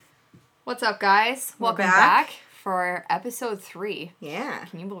What's up, guys? Welcome back for episode 3. Yeah.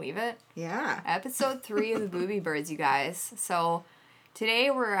 Can you believe it? Yeah. Episode 3 of the Booby Birds, you guys. So, today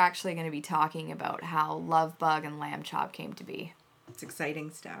we're actually going to be talking about how Lovebug and Lambchop came to be. It's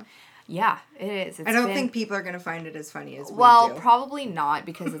exciting stuff. Yeah, it is. I don't think people are going to find it as funny as we do. Well, probably not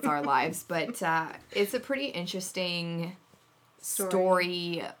because it's our lives, but it's a pretty interesting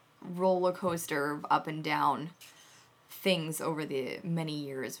story, roller coaster of up and down things over the many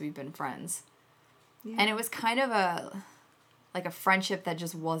years we've been friends. Yeah. And it was kind of a friendship that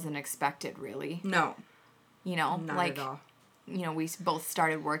just wasn't expected, really. No. You know, not at all. You know, we both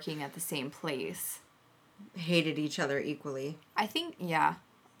started working at the same place. Hated each other equally. I think, yeah.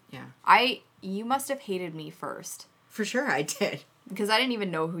 Yeah. You must have hated me first. For sure I did. Because I didn't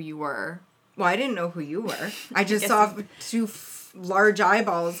even know who you were. Well, I didn't know who you were. I just saw two large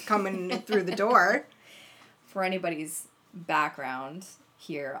eyeballs coming through the door. For anybody's background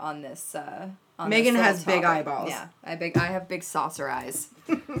here on this, Megan has big eyeballs. Yeah, I have big saucer eyes.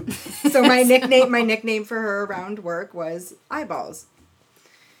 So my nickname for her around work was Eyeballs.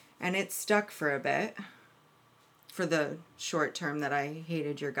 And it stuck for a bit. For the short term that I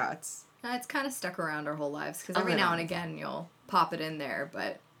hated your guts. It's kind of stuck around our whole lives, because every now and again you'll pop it in there,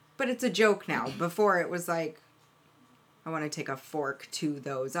 but... But it's a joke now. Before it was like, I want to take a fork to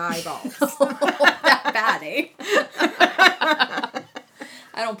those eyeballs. That bad, eh?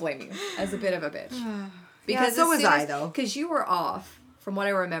 I don't blame you. As a bit of a bitch. Because so was I, though. Because you were off, from what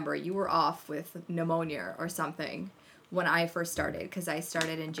I remember, you were off with pneumonia or something when I first started, because I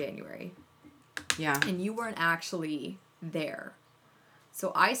started in January. Yeah. And you weren't actually there.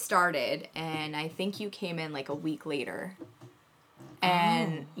 So I started, and I think you came in like a week later.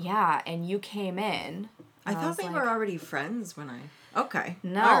 And, yeah, and you came in. I thought we were already friends when I... Okay.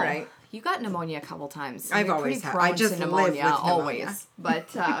 No. All right. You got pneumonia a couple times. I've always had. I just live with pneumonia. Always. But,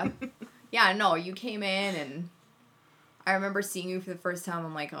 yeah, no, you came in, and I remember seeing you for the first time.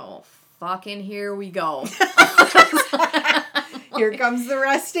 I'm like, oh, fucking here we go. Here comes the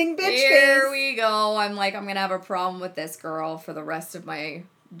resting bitch Here face. we go. I'm like, I'm going to have a problem with this girl for the rest of my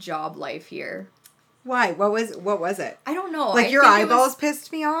job life here. Why? What was it? I don't know. Like, your eyeballs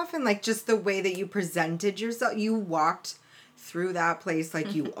pissed me off, and, like, just the way that you presented yourself. You walked through that place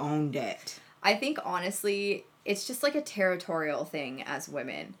like you owned it. I think, honestly, it's just, like, a territorial thing as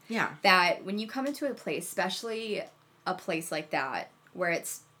women. Yeah. That when you come into a place, especially a place like that, where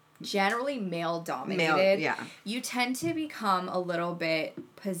it's generally male-dominated, you tend to become a little bit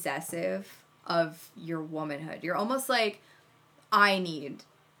possessive of your womanhood. You're almost like, I need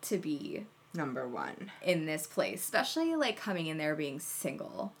to be... number one. In this place. Especially, like, coming in there being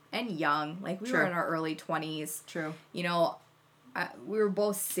single and young. Like, we were in our early 20s. True. You know, we were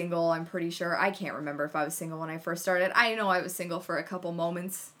both single, I'm pretty sure. I can't remember if I was single when I first started. I know I was single for a couple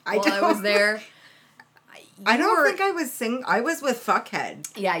moments while I was there. I don't think I was single. I was with Fuckhead.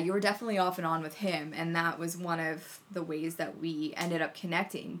 Yeah, you were definitely off and on with him, and that was one of the ways that we ended up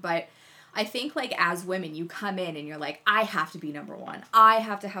connecting. But I think, like, as women, you come in and you're like, I have to be number one. I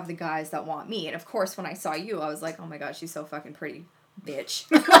have to have the guys that want me. And, of course, when I saw you, I was like, oh, my God, she's so fucking pretty. Bitch.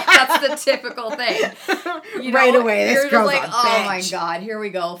 That's the typical thing. You know, right away, this girl's like, a bitch. Oh, my God, here we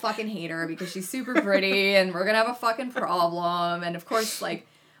go. Fucking hate her because she's super pretty and we're going to have a fucking problem. And, of course, like,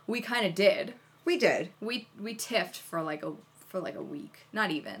 we kind of did. We did. We tiffed for like a week.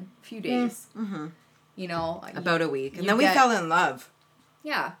 Not even. A few days. Mm-hmm. You know. About a week. And then we fell in love.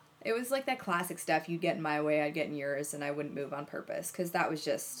 Yeah. It was like that classic stuff. You'd get in my way, I'd get in yours, and I wouldn't move on purpose. Because that was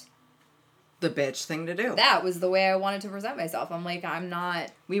just... the bitch thing to do. That was the way I wanted to present myself. I'm like, I'm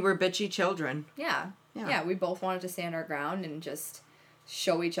not... We were bitchy children. Yeah. Yeah, we both wanted to stand our ground and just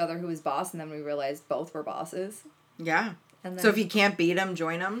show each other who was boss, and then we realized both were bosses. Yeah. And then, so if you can't beat them,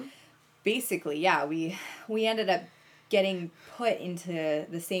 join them? Basically, yeah. We ended up getting put into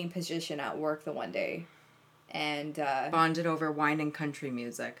the same position at work the one day. And... bonded over wine and country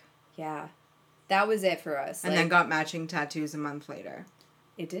music. Yeah. That was it for us. And then got matching tattoos a month later.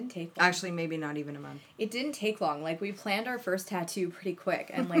 It didn't take long. Actually, maybe not even a month. It didn't take long. Like, we planned our first tattoo pretty quick.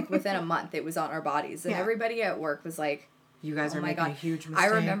 And, like, within a month, it was on our bodies. And everybody at work was like... You guys are making a huge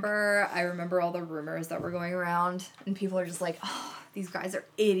mistake. I remember all the rumors that were going around. And people are just like, oh, these guys are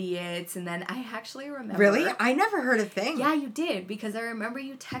idiots. And then I actually remember... Really? I never heard a thing. Yeah, you did. Because I remember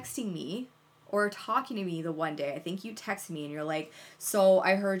you texting me... or talking to me the one day. I think you texted me and you're like, so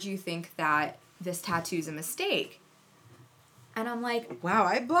I heard you think that this tattoo's a mistake. And I'm like... Wow,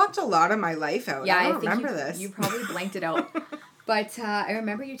 I blocked a lot of my life out. Yeah, I don't remember this. You probably blanked it out. But I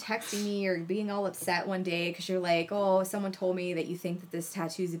remember you texting me or being all upset one day because you're like, oh, someone told me that you think that this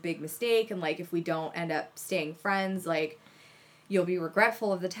tattoo's a big mistake and, like, if we don't end up staying friends, like, you'll be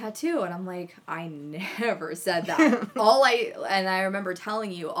regretful of the tattoo. And I'm like, I never said that. I remember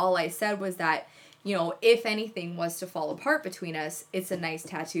telling you, all I said was that, you know, if anything was to fall apart between us, it's a nice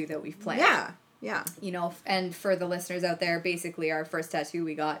tattoo that we've planned. Yeah. Yeah. You know, and for the listeners out there, basically our first tattoo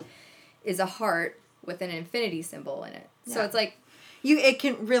we got is a heart with an infinity symbol in it. Yeah. So it's like... It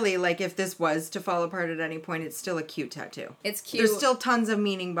can really, like, if this was to fall apart at any point, it's still a cute tattoo. It's cute. There's still tons of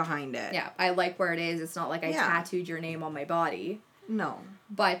meaning behind it. Yeah, I like where it is. It's not like I tattooed your name on my body. No.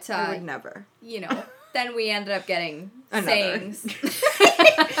 But, I would never. You know, then we ended up getting sayings.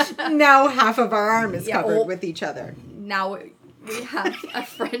 Now half of our arm is covered with each other. Now we have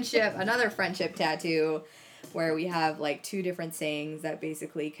another friendship tattoo where we have, like, 2 different sayings that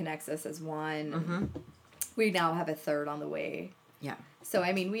basically connects us as one. Mm-hmm. We now have a third on the way. Yeah. So,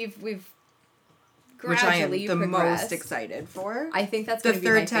 I mean, we've gradually which I am the progressed. most excited for. I think that's going to be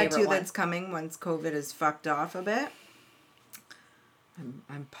my favorite one. The third tattoo one. that's coming once COVID is fucked off a bit.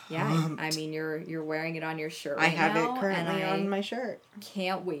 I'm pumped. Yeah, I mean, you're wearing it on your shirt right now. I have it currently on my shirt.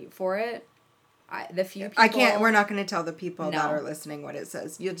 Can't wait for it. The few people... I can't... We're not going to tell the people that are listening what it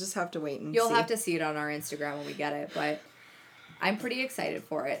says. You'll just have to wait and see. You'll have to see it on our Instagram when we get it, but... I'm pretty excited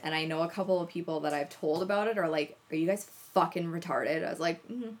for it, and I know a couple of people that I've told about it are like, are you guys fucking retarded? I was like,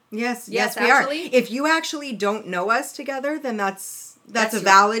 mm-hmm. Yes, we actually are. If you actually don't know us together, then that's a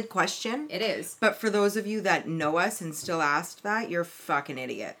valid question. It is. But for those of you that know us and still asked that, you're a fucking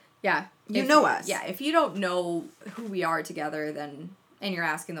idiot. Yeah. You know us. Yeah, if you don't know who we are together, then, and you're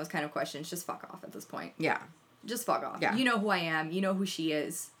asking those kind of questions, just fuck off at this point. Yeah. Just fuck off. Yeah. You know who I am. You know who she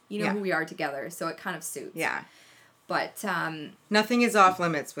is. You know who we are together, so it kind of suits. Yeah. But, nothing is off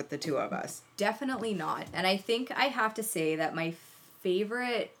limits with the 2 of us. Definitely not. And I think I have to say that my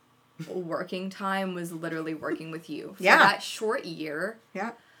favorite working time was literally working with you. For that short year.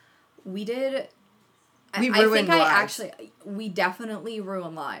 Yeah. We did... We ruined lives. We definitely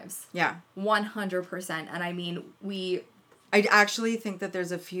ruined lives. Yeah. 100%. And I mean, I actually think that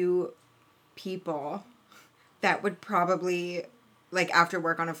there's a few people that would probably... Like, after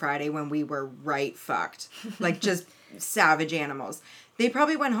work on a Friday when we were right fucked. Like, just savage animals. They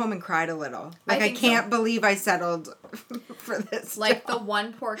probably went home and cried a little. Like, I can't believe I settled for this Like, job. the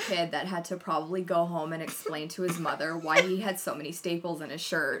one poor kid that had to probably go home and explain to his mother why he had so many staples in his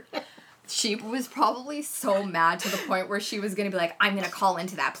shirt. She was probably so mad to the point where she was going to be like, I'm going to call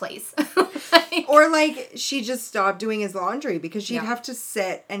into that place. Or, like, she just stopped doing his laundry because she'd have to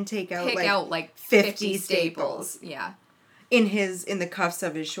sit and take out, like 50 staples. Yeah. In the cuffs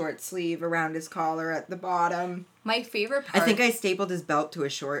of his short sleeve, around his collar at the bottom. My favorite part... I think I stapled his belt to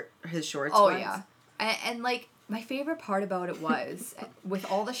his shorts Oh, once. yeah. And, like, my favorite part about it was,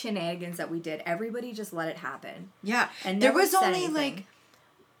 with all the shenanigans that we did, everybody just let it happen. Yeah. And there was only, like,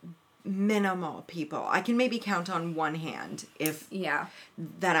 minimal people. I can maybe count on one hand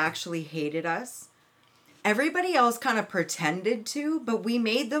that actually hated us. Everybody else kind of pretended to, but we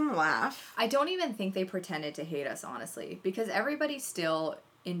made them laugh. I don't even think they pretended to hate us, honestly, because everybody still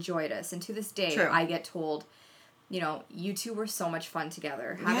enjoyed us. And to this day, I get told, you know, you 2 were so much fun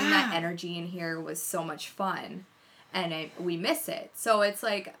together. Having that energy in here was so much fun, and we miss it. So it's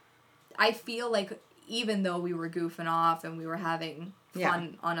like, I feel like even though we were goofing off and we were having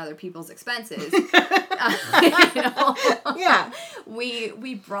fun on other people's expenses, you know,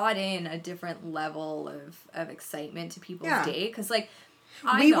 we brought in a different level of excitement to people's day, because like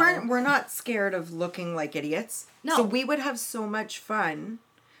we're not scared of looking like idiots. No, so we would have so much fun.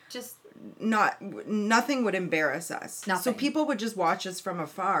 Just nothing would embarrass us. Nothing. So people would just watch us from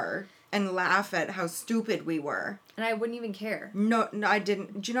afar and laugh at how stupid we were. And I wouldn't even care. No, I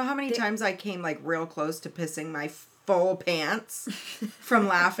didn't. Do you know how many times I came, like, real close to pissing my full pants from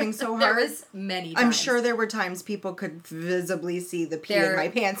laughing so hard? There was many times. I'm sure there were times people could visibly see the pee in my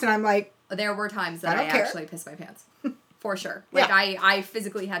pants, and I'm like... There were times that I actually pissed my pants. For sure. Like, I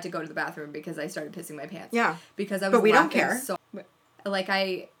physically had to go to the bathroom because I started pissing my pants. Yeah. Because I was laughing. But we don't care. So, like,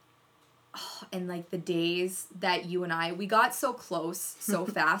 and like the days that you and we got so close so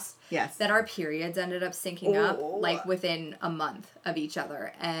fast that our periods ended up syncing up like within a month of each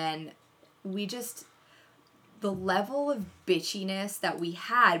other. And we just, the level of bitchiness that we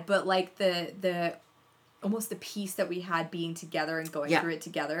had, but like the almost the peace that we had being together and going through it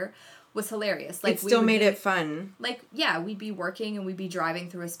together was hilarious. Like, it still made it fun. Like, we'd be working and we'd be driving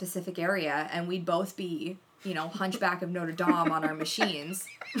through a specific area and we'd both be, you know, Hunchback of Notre Dame on our machines.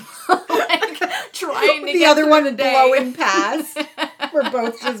 Like, trying to the other one blowing past. We're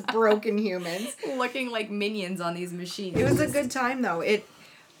both just broken humans. Looking like minions on these machines. It was a good time, though.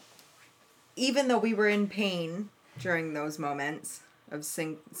 Even though we were in pain during those moments of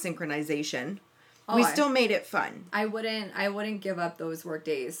synchronization, We still made it fun. I wouldn't give up those work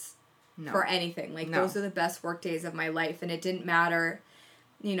days for anything. Like, those are the best work days of my life, and it didn't matter,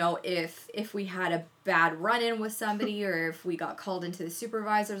 you know, if we had a bad run-in with somebody or if we got called into the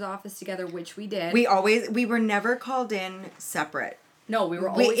supervisor's office together, which we did. We were never called in separate. No, we were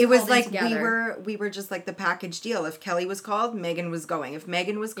always it was called like in together. we were just like the package deal. If Kelly was called, Megan was going. If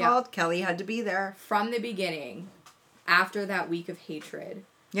Megan was called, Kelly had to be there. From the beginning, after that week of hatred.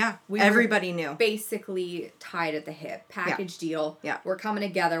 Yeah, everybody knew. Basically tied at the hip. Package deal. Yeah. We're coming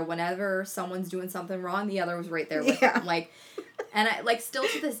together. Whenever someone's doing something wrong, the other was right there with them. Like, and I, like, still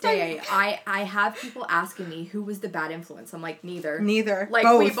to this day, I have people asking me who was the bad influence. I'm like, neither.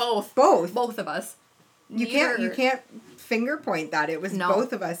 Like, we both. Both of us. You can't finger point that. It was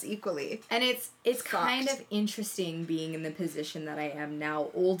both of us equally. And it's kind of interesting being in the position that I am now,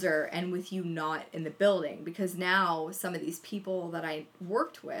 older, and with you not in the building, because now some of these people that I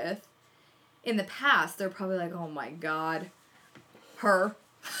worked with in the past, they're probably like, oh my God, her.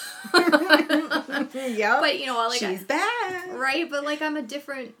 Yeah. But you know, like, she's bad. Right? But like, I'm a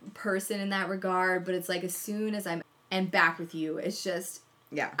different person in that regard, but it's like, as soon as I'm back with you, it's just,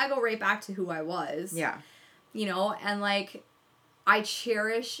 I go right back to who I was. Yeah. You know, and like, I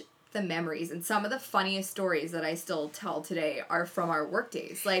cherish the memories, and some of the funniest stories that I still tell today are from our work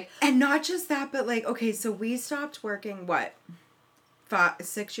days. Like, and not just that, but like, okay, so we stopped working, what,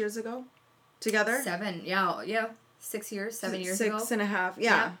 6 years ago together? 7, yeah. 6 years, 7 years ago.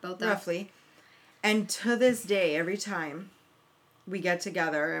 6.5, about that. Roughly. And to this day, every time we get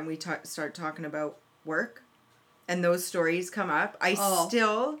together and we start talking about work, and those stories come up, I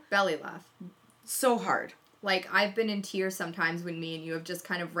still belly laugh so hard. Like, I've been in tears sometimes when me and you have just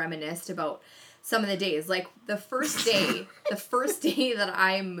kind of reminisced about some of the days. Like, the first day that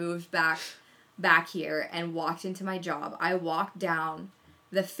I moved back here and walked into my job, I walked down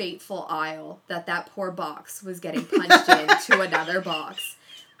the fateful aisle that poor box was getting punched into another box.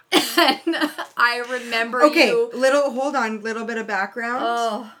 And I remember hold on, little bit of background.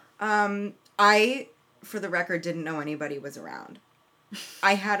 Oh. I, for the record, didn't know anybody was around.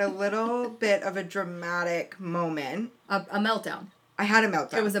 I had a little bit of a dramatic moment. A meltdown. I had a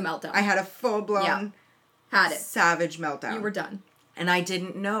meltdown. It was a meltdown. I had a full-blown savage meltdown. You were done. And I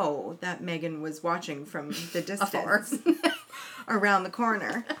didn't know that Megan was watching from the distance. Afar. Around the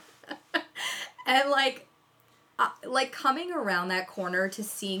corner. And like coming around that corner to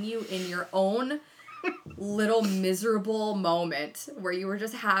seeing you in your own little miserable moment where you were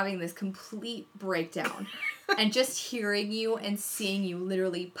just having this complete breakdown and just hearing you and seeing you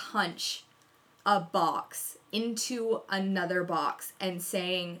literally punch a box into another box and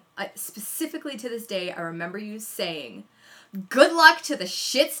saying, specifically to this day, I remember you saying, good luck to the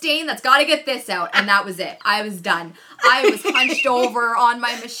shit stain that's got to get this out. And that was it. I was done. I was hunched over on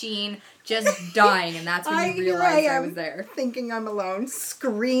my machine, just dying. And that's when you realized I was there. Thinking I'm alone,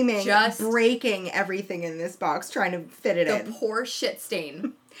 screaming, just breaking everything in this box, trying to fit it in. The poor shit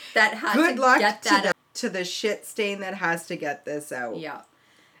stain that had to get that out. To the shit stain that has to get this out. Yeah.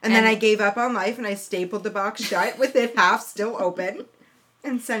 And then I gave up on life and I stapled the box shut with it half still open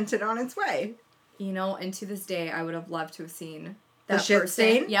and sent it on its way. You know, and to this day, I would have loved to have seen that the shit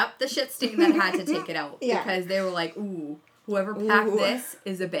stain? Yep, the shit stain that had to take it out. Because they were like, ooh, whoever packed this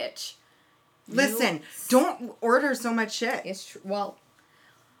is a bitch. Listen, don't order so much shit. It's true. Well.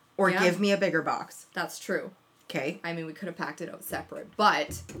 Or give me a bigger box. That's true. Okay. I mean, we could have packed it out separate,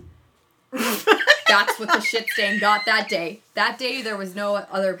 but that's what the shit stain got that day. That day, there was no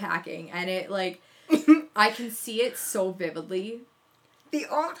other packing, and it, like, I can see it so vividly. The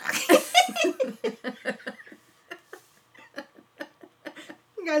old...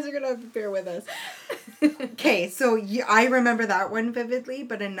 You guys are going to have to bear with us. Okay, so I remember that one vividly,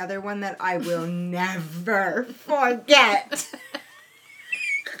 but another one that I will never forget.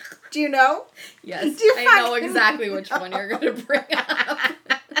 Do you know? Yes, I know exactly which one you're going to bring up.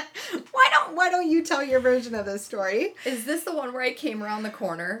 Why don't you tell your version of this story? Is this the one where I came around the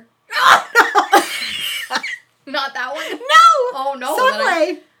corner? Oh, no! Not that one? No! Oh, no.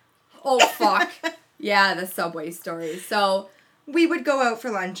 Subway! Oh, fuck. Yeah, the Subway story. So... we would go out for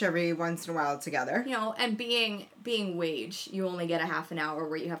lunch every once in a while together. You know, and being wage, you only get a half an hour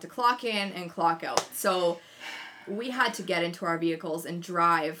where you have to clock in and clock out. So we had to get into our vehicles and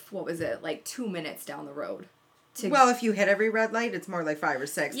drive, 2 minutes down the road. Well, if you hit every red light, it's more like 5 or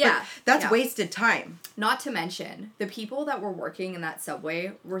 6. Yeah. But that's wasted time. Not to mention, the people that were working in that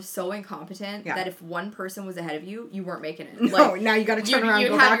Subway were so incompetent that if one person was ahead of you, you weren't making it. No, now you got to turn around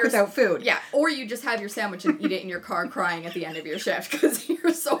and go back without food. Yeah, or you just have your sandwich and eat it in your car crying at the end of your shift because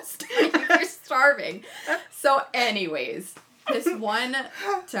you're so starving. You're starving. So anyways, This one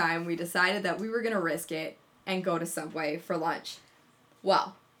time we decided that we were going to risk it and go to Subway for lunch.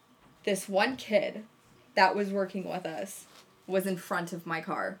 Well, this one kid that was working with us was in front of my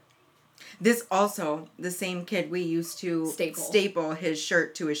car. This also, the same kid we used to staple his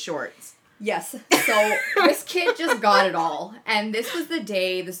shirt to his shorts. Yes. So this kid just got it all. And this was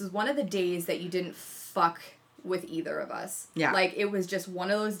one of the days that you didn't fuck with either of us. Yeah. Like, it was just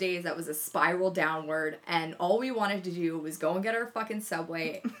one of those days that was a spiral downward, and all we wanted to do was go and get our fucking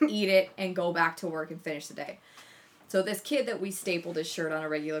Subway, eat it, and go back to work and finish the day. So this kid that we stapled his shirt on a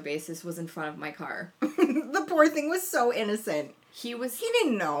regular basis was in front of my car. The poor thing was so innocent. He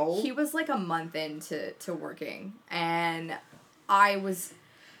didn't know. He was like a month into working, and I was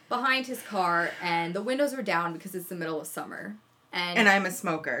behind his car, and the windows were down because it's the middle of summer. And I'm a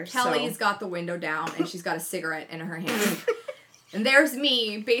smoker. Kelly's got the window down, and she's got a cigarette in her hand. And there's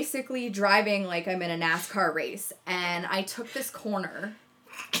me, basically driving like I'm in a NASCAR race. And I took this corner,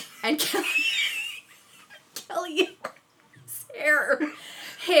 and Kelly's hair.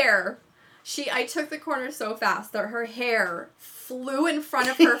 I took the corner so fast that her hair flew in front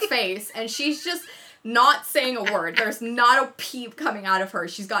of her face, and she's just not saying a word. There's not a peep coming out of her.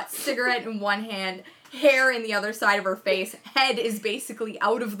 She's got cigarette in one hand, hair in the other side of her face. Head is basically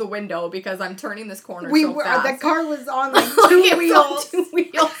out of the window because I'm turning this corner so fast. The car was on like two wheels.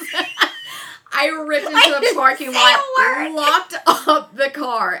 I ripped into the parking lot, locked up the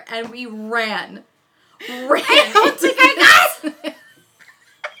car, and we ran. I don't think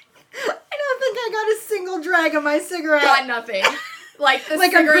I got a single drag of my cigarette. Got nothing. Like, the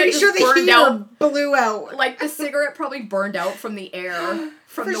cigarette I'm pretty sure the heater blew out. Like, the cigarette probably burned out from the air,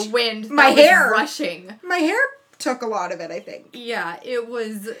 from the wind. My hair. Was rushing. My hair took a lot of it, I think. Yeah, it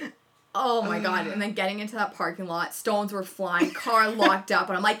was... Oh, my God. And then getting into that parking lot, stones were flying, car locked up,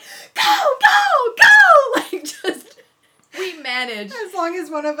 and I'm like, go, go, go! Like, just... We managed. As long as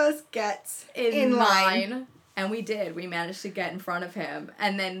one of us gets in line. And we did. We managed to get in front of him.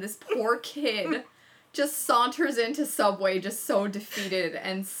 And then this poor kid... just saunters into Subway just so defeated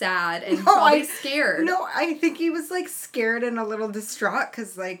and sad and probably scared. No, I think he was, like, scared and a little distraught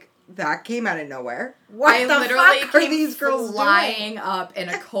because, like, that came out of nowhere. What the fuck are these girls flying up in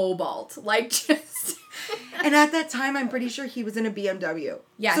a Cobalt? Like, just... And at that time, I'm pretty sure he was in a BMW.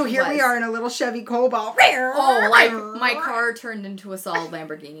 Yeah, so here we are in a little Chevy Cobalt. Oh, like, my car turned into a solid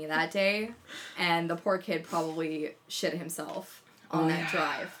Lamborghini that day, and the poor kid probably shit himself on that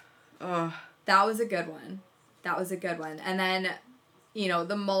drive. Ugh. That was a good one. And then, you know,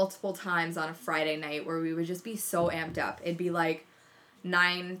 the multiple times on a Friday night where we would just be so amped up. It'd be like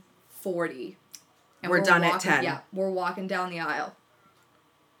 9:40. And we're done at 10. Yeah, we're walking down the aisle.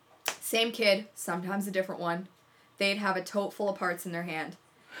 Same kid, sometimes a different one. They'd have a tote full of parts in their hand.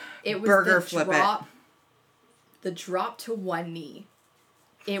 It was the drop to one knee.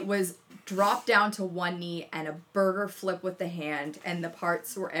 It was drop down to one knee and a burger flip with the hand, and the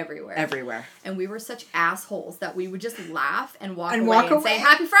parts were everywhere. And we were such assholes that we would just laugh and walk away and say,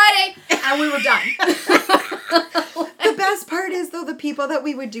 Happy Friday! And we were done. The best part is, though, the people that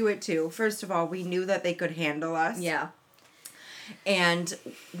we would do it to, first of all, we knew that they could handle us. Yeah. And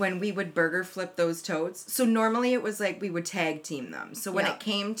when we would burger flip those totes, so normally it was like we would tag team them. So when it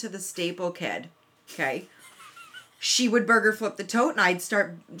came to the staple kid, okay... She would burger flip the tote, and I'd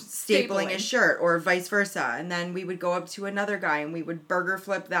start stapling his shirt, or vice versa. And then we would go up to another guy, and we would burger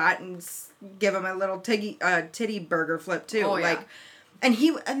flip that and give him a little titty burger flip, too. Oh, yeah. And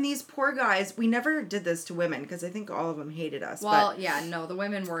these poor guys, we never did this to women, because I think all of them hated us. Well, the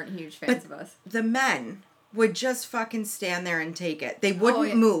women weren't huge fans of us. The men would just fucking stand there and take it. They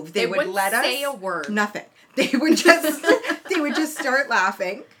wouldn't move. They would let us... say a word. Nothing. They would just start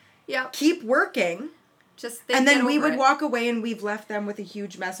laughing. Yeah. Keep working. And then we would walk away, and we've left them with a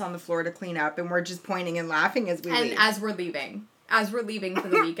huge mess on the floor to clean up, and we're just pointing and laughing as we leave. And as we're leaving. For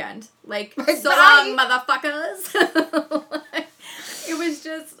the weekend. Like, so long, motherfuckers! It was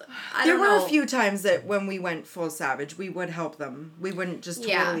just, I don't know. There were a few times that when we went full savage, we would help them. We wouldn't just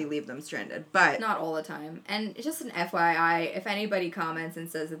totally leave them stranded, but... Not all the time. And just an FYI, if anybody comments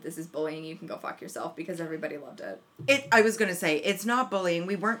and says that this is bullying, you can go fuck yourself, because everybody loved it. I was going to say, it's not bullying.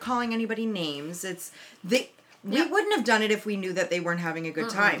 We weren't calling anybody names. We wouldn't have done it if we knew that they weren't having a good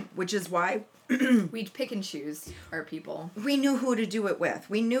time, which is why... We'd pick and choose our people. We knew who to do it with.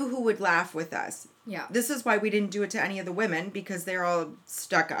 We knew who would laugh with us. Yeah. This is why we didn't do it to any of the women, because they're all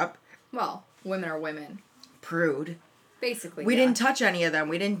stuck up. Well, women are women. Prude. Basically, We didn't touch any of them.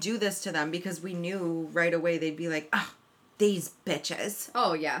 We didn't do this to them because we knew right away they'd be like, these bitches.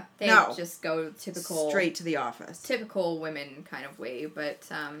 Oh, yeah. They just go typical... Straight to the office. Typical women kind of way, but...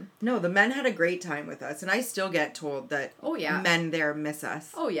 No, the men had a great time with us, and I still get told that men there miss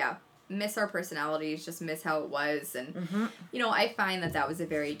us. Oh, yeah. Miss our personalities, just miss how it was, and, you know, I find that was a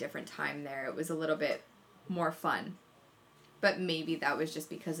very different time there. It was a little bit more fun. But maybe that was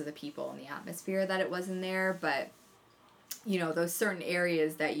just because of the people and the atmosphere that it was in there. But, you know, those certain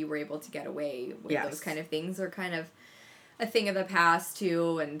areas that you were able to get away with those kind of things are kind of a thing of the past,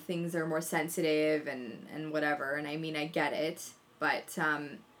 too. And things are more sensitive and whatever. And, I mean, I get it. But,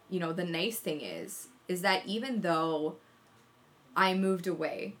 you know, the nice thing is that even though I moved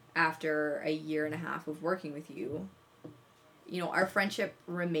away after a year and a half of working with you, you know, our friendship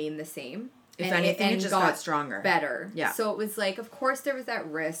remained the same. If anything, it just got stronger. Better. Yeah. So it was like, of course there was that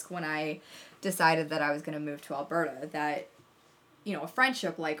risk when I decided that I was going to move to Alberta that, you know, a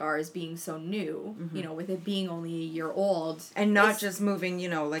friendship like ours being so new, you know, with it being only a year old. And not just moving, you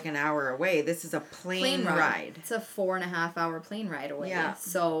know, like an hour away. This is a plane ride. It's a 4.5-hour plane ride away. Yeah.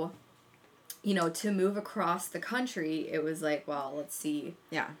 So, you know, to move across the country, it was like, well, let's see.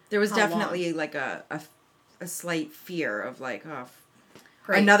 Yeah. There was definitely like a slight fear of like,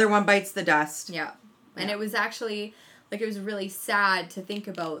 another one bites the dust. Yeah. And it was actually, like, it was really sad to think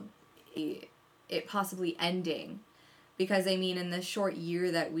about it possibly ending. Because, I mean, in the short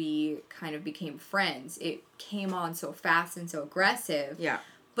year that we kind of became friends, it came on so fast and so aggressive. Yeah.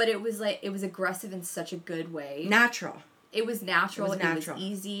 But it was, like, it was aggressive in such a good way. Natural. It was natural. It was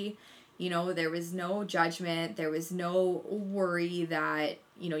easy. You know, there was no judgment. There was no worry that,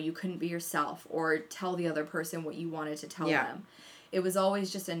 you know, you couldn't be yourself or tell the other person what you wanted to tell them. It was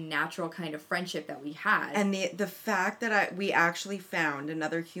always just a natural kind of friendship that we had. And the fact that we actually found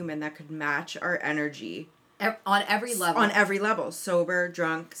another human that could match our energy. On every level. On every level. Sober,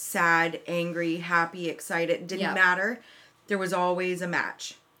 drunk, sad, angry, happy, excited. Didn't matter. There was always a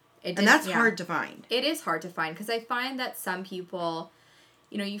match. And that's hard to find. It is hard to find because I find that some people...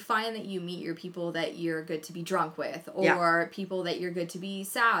 You know, you find that you meet your people that you're good to be drunk with, or people that you're good to be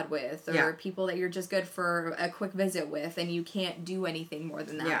sad with, or people that you're just good for a quick visit with, and you can't do anything more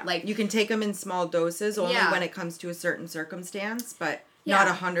than that. Yeah. Like, you can take them in small doses only when it comes to a certain circumstance, but not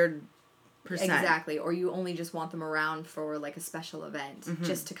 100%. Exactly. Or you only just want them around for, like, a special event,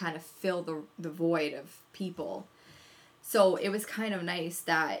 just to kind of fill the void of people. So it was kind of nice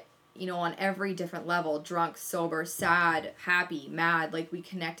that, you know, on every different level, drunk, sober, sad, happy, mad, like, we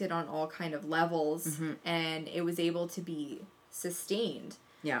connected on all kind of levels, and it was able to be sustained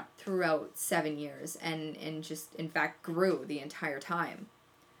throughout 7 years, and just, in fact, grew the entire time.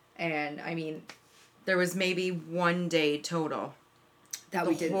 And, I mean... There was maybe 1 day total. That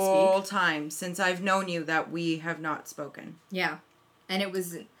we didn't speak. The whole time, since I've known you, that we have not spoken. Yeah. And it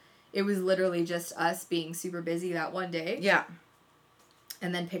was literally just us being super busy that one day. Yeah.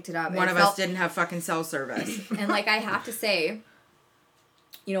 And then picked it up. One of us didn't have fucking cell service. And, like, I have to say,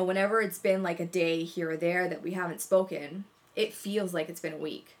 you know, whenever it's been, like, a day here or there that we haven't spoken, it feels like it's been a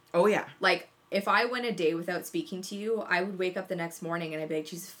week. Oh, yeah. Like, if I went a day without speaking to you, I would wake up the next morning and I'd be like,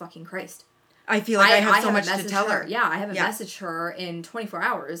 Jesus fucking Christ. I feel like I have so much to tell her. Yeah, I haven't messaged her in 24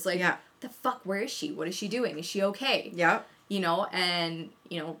 hours. Like, what the fuck, where is she? What is she doing? Is she okay? Yeah. You know, and,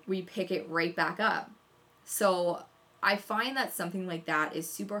 you know, we pick it right back up. So... I find that something like that is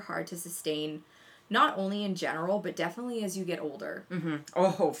super hard to sustain, not only in general, but definitely as you get older. Mm-hmm.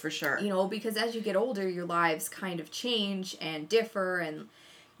 Oh, for sure. You know, because as you get older, your lives kind of change and differ, and,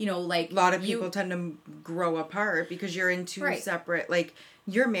 you know, like... A lot of people tend to grow apart because you're in two separate... Like,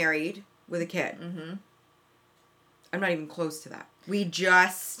 you're married with a kid. Mm-hmm. I'm not even close to that. We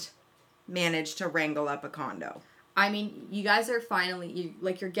just managed to wrangle up a condo. I mean, you guys are finally,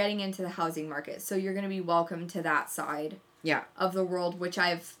 you're getting into the housing market, so you're going to be welcome to that side of the world, which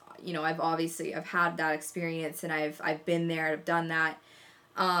I've had that experience, and I've been there, I've done that.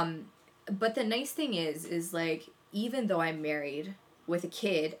 But the nice thing is like, even though I'm married with a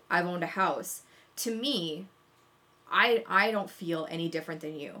kid, I've owned a house, to me, I don't feel any different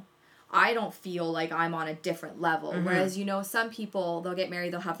than you. I don't feel like I'm on a different level. Mm-hmm. Whereas, you know, some people, they'll get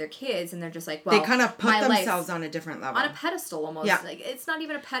married, they'll have their kids, and they're just like, well, they kind of put themselves on a different level. On a pedestal almost. Yeah. Like, it's not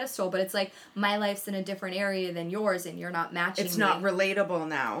even a pedestal, but it's like, my life's in a different area than yours, and you're not matching It's not relatable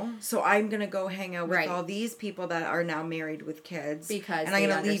now. So I'm going to go hang out with all these people that are now married with kids. And I'm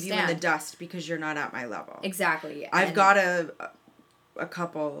going to leave you in the dust because you're not at my level. Exactly. I've got a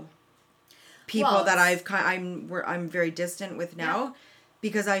couple people that I'm very distant with now. Yeah.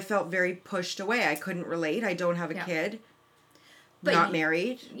 Because I felt very pushed away. I couldn't relate. I don't have a kid. But not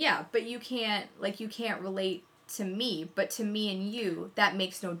married. Yeah, but you can't relate to me. But to me and you, that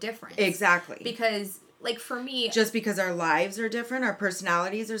makes no difference. Exactly. Because like, for me... Just because our lives are different, our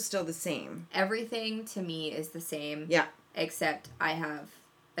personalities are still the same. Everything to me is the same. Yeah. Except I have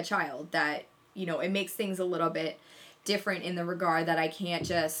a child that, you know, it makes things a little bit different in the regard that I can't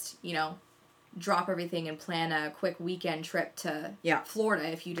just, you know, drop everything and plan a quick weekend trip to Florida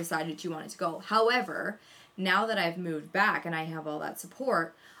if you decided you wanted to go. However, now that I've moved back and I have all that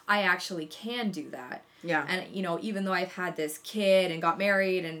support, I actually can do that. Yeah. And, you know, even though I've had this kid and got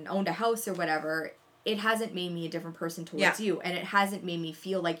married and owned a house or whatever, it hasn't made me a different person towards you. And it hasn't made me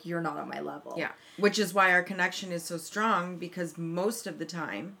feel like you're not on my level. Yeah. Which is why our connection is so strong, because most of the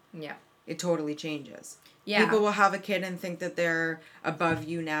time, it totally changes. Yeah. People will have a kid and think that they're above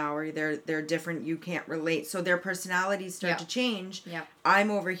you now, or they're different, you can't relate. So their personalities start to change. Yeah. I'm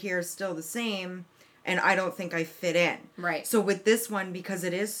over here still the same, and I don't think I fit in. Right. So with this one, because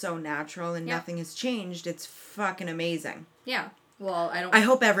it is so natural and nothing has changed, it's fucking amazing. Yeah. Well, I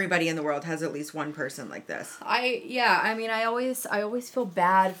hope everybody in the world has at least one person like this. I mean, I always feel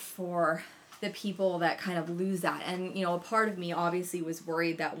bad for the people that kind of lose that. And, you know, a part of me obviously was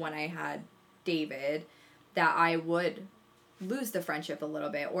worried that when I had David, that I would lose the friendship a little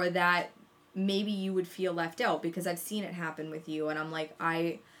bit, or that maybe you would feel left out, because I've seen it happen with you, and I'm like,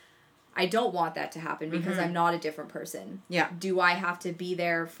 I don't want that to happen, because I'm not a different person. Yeah. Do I have to be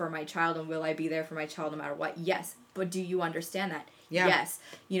there for my child, and will I be there for my child no matter what? Yes. But do you understand that? Yeah. Yes.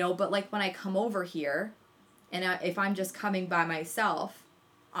 You know, but like when I come over here, and if I'm just coming by myself,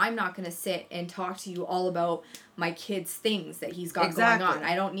 I'm not going to sit and talk to you all about my kid's things that he's got going on.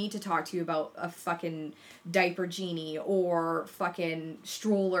 I don't need to talk to you about a fucking diaper genie or fucking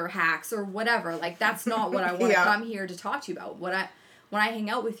stroller hacks or whatever. Like, that's not what I want to come here to talk to you about. When I hang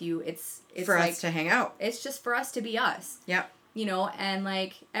out with you, it's for like, us to hang out. It's just for us to be us. Yep. You know, and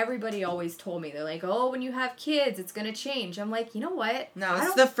like everybody always told me, they're like, oh, when you have kids, it's going to change. I'm like, you know what? No,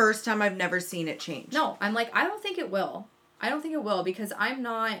 it's the first time I've never seen it change. No, I'm like, I don't think it will. I don't think it will, because I'm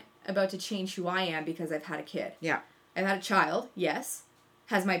not about to change who I am because I've had a kid. Yeah. I've had a child, yes.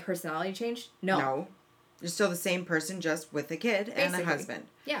 Has my personality changed? No. No. You're still the same person, just with a kid and a husband.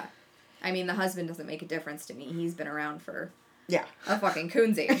 Yeah. I mean, the husband doesn't make a difference to me. He's been around for a fucking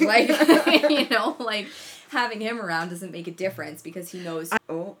coon's age. Like, you know, like, having him around doesn't make a difference, because he knows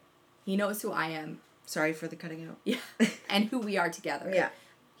he knows who I am. Sorry for the cutting out. Yeah. And who we are together. Yeah.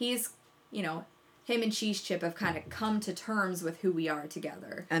 He's, you know, him and Cheese Chip have kind of come to terms with who we are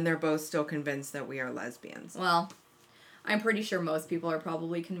together. And they're both still convinced that we are lesbians. Well, I'm pretty sure most people are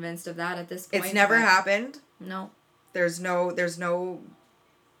probably convinced of that at this point. It's never happened. No. There's no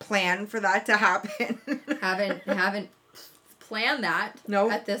plan for that to happen. haven't planned that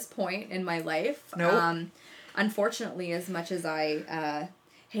at this point in my life. No. Unfortunately, as much as I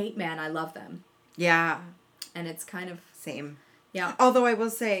hate men, I love them. Yeah. And it's kind of... Same. Yeah. Although I will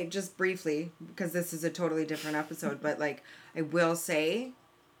say, just briefly, because this is a totally different episode, but like, I will say,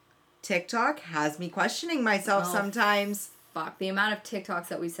 TikTok has me questioning myself sometimes. Fuck. The amount of TikToks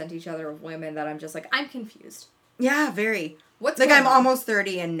that we sent each other of women that I'm just like, I'm confused. Yeah, very. What's like, I'm almost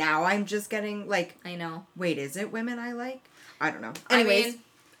 30 and now I'm just getting like... I know. Wait, is it women I like? I don't know. Anyways,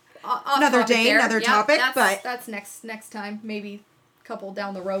 I mean, another day, another topic, but... That's next time. Maybe a couple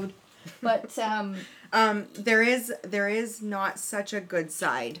down the road. But, there is not such a good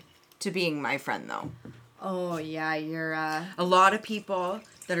side to being my friend, though. Oh, yeah, you're, A lot of people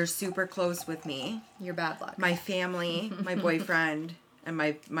that are super close with me. You're bad luck. My family, my boyfriend, and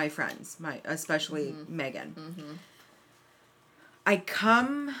my friends, especially Megan. Mm-hmm. I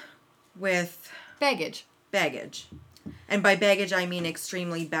come with... Baggage. And by baggage, I mean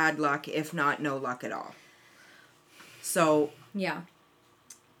extremely bad luck, if not no luck at all. So... Yeah.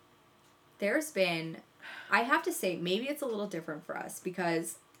 There's been, I have to say, maybe it's a little different for us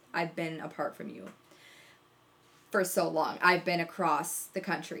because I've been apart from you for so long. I've been across the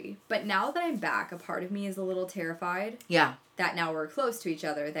country. But now that I'm back, a part of me is a little terrified. Yeah. That now we're close to each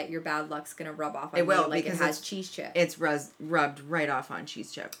other, that your bad luck's going to rub off on me like it has Cheese Chip. It's rubbed right off on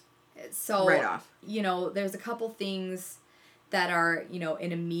Cheese Chip. So, right off. You know, there's a couple things that are, you know,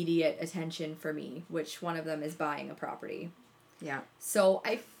 an immediate attention for me, which one of them is buying a property. Yeah. So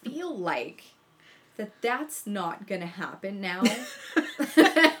I feel like that's not going to happen now.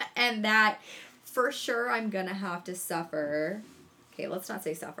 And that for sure I'm going to have to suffer. Okay, let's not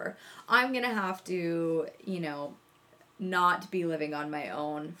say suffer. I'm going to have to, you know, not be living on my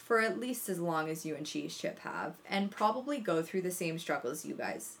own for at least as long as you and Cheese Chip have, and probably go through the same struggles you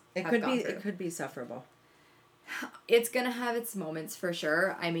guys have gone through. It could be sufferable. It's going to have its moments for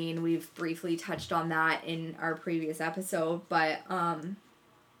sure. I mean, we've briefly touched on that in our previous episode, but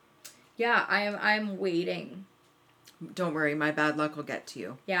yeah, I'm waiting Don't worry, my bad luck will get to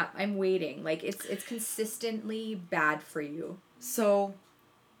you. Yeah, I'm waiting. Like, it's consistently bad for you. So,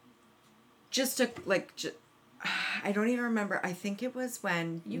 just to, like, I don't even remember. I think it was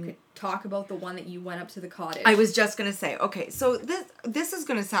when... You could talk about the one that you went up to the cottage. I was just going to say, okay, so this is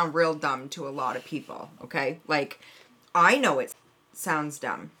going to sound real dumb to a lot of people, okay? Like, I know it sounds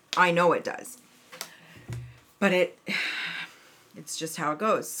dumb. I know it does. But it's just how it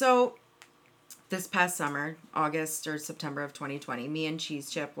goes. So, this past summer, August or September of 2020, me and Cheese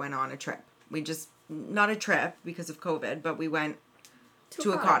Chip went on a trip. We just, not a trip because of COVID, but we went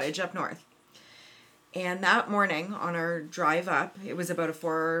to a cottage up north. And that morning on our drive up, it was about a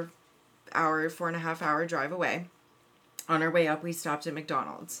 4.5 hour drive away. On our way up, we stopped at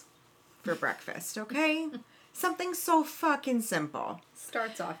McDonald's for breakfast, okay? Something so fucking simple.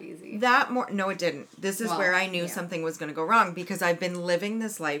 Starts off easy. No, it didn't. This is where I knew something was going to go wrong because I've been living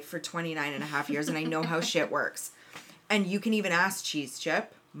this life for 29 and a half years and I know how shit works. And you can even ask Cheese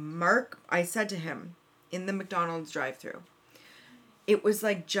Chip. Mark, I said to him in the McDonald's drive-thru, it was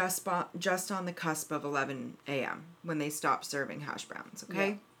like just on the cusp of 11 a.m. when they stopped serving hash browns, okay?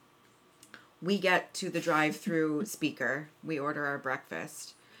 Yeah. We get to the drive-thru speaker. We order our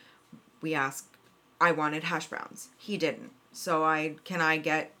breakfast. We ask, I wanted hash browns. He didn't. So can I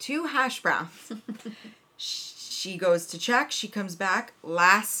get 2 hash browns? She goes to check. She comes back.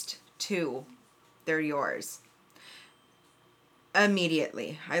 Last 2. They're yours.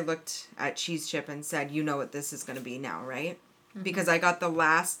 Immediately, I looked at Cheese Chip and said, you know what this is going to be now, right? Mm-hmm. Because I got the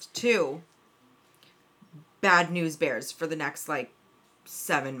last 2 bad news bears for the next,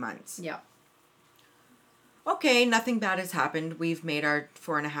 7 months. Yeah. Okay, nothing bad has happened. We've made our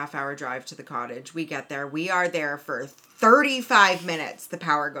 4.5 hour drive to the cottage. We get there. We are there for 35 minutes. The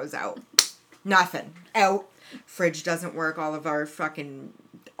power goes out. Nothing. Out. Fridge doesn't work. All of our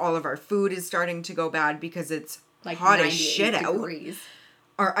food is starting to go bad because it's hot as shit degrees.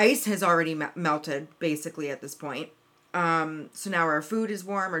 Out. Our ice has already melted, basically, at this point. So now our food is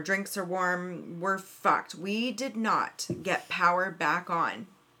warm, our drinks are warm, we're fucked. We did not get power back on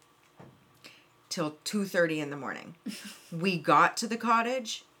till 2:30 in the morning. We got to the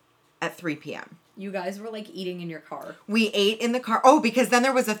cottage at 3 p.m. You guys were eating in your car. We ate in the car. Oh, because then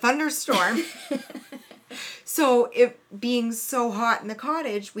there was a thunderstorm. So it being so hot in the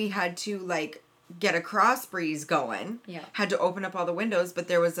cottage, we had to get a cross breeze going. Yeah. Had to open up all the windows, but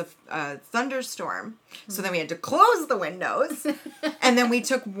there was a thunderstorm. Mm-hmm. So then we had to close the windows. And then we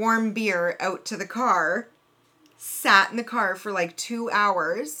took warm beer out to the car, sat in the car for 2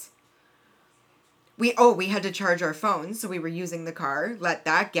 hours. We had to charge our phones, so we were using the car. Let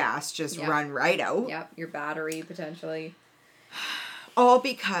that gas just run right out. Yep, your battery potentially. All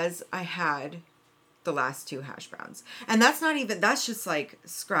because I had the last 2 hash browns. And that's just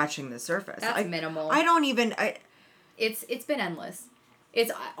scratching the surface. That's minimal. It's been endless.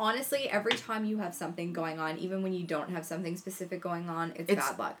 It's honestly, every time you have something going on, even when you don't have something specific going on, it's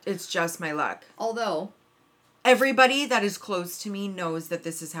bad luck. It's just my luck. Although everybody that is close to me knows that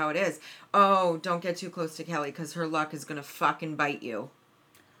this is how it is. Oh, don't get too close to Kelly because her luck is going to fucking bite you.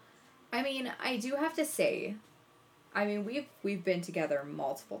 I mean, I do have to say, we've been together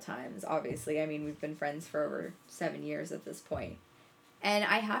multiple times, obviously. We've been friends for over 7 years at this point. And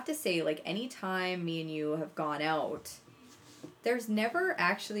I have to say, any time me and you have gone out, there's never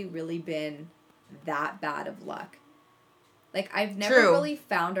actually really been that bad of luck. I've never really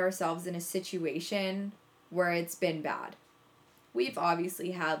found ourselves in a situation where it's been bad. We've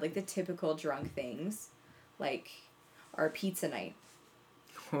obviously had, the typical drunk things, our pizza night.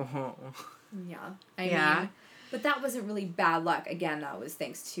 Yeah. I mean, but that wasn't really bad luck. Again, that was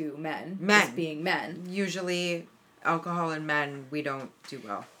thanks to men. Just being men. Usually, alcohol and men, we don't do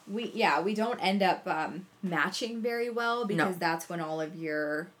well. We don't end up matching very well because that's when all of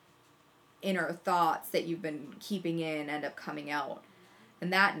your inner thoughts that you've been keeping in end up coming out.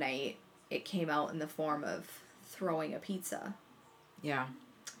 And that night, it came out in the form of throwing a pizza. Yeah.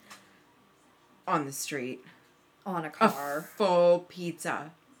 On the street. On a car. A full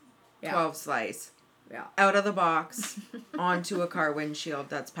pizza. Yeah. 12 slice. Yeah. Out of the box. Onto a car windshield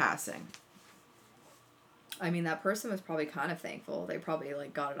that's passing. That person was probably kind of thankful. They probably,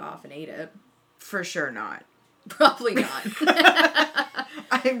 got it off and ate it. For sure not. Probably not.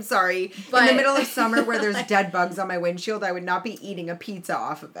 I'm sorry. But in the middle of summer where there's dead bugs on my windshield, I would not be eating a pizza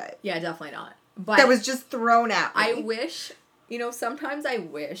off of it. Yeah, definitely not. But that was just thrown at me. I wish, sometimes I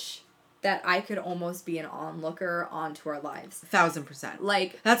wish that I could almost be an onlooker onto our lives.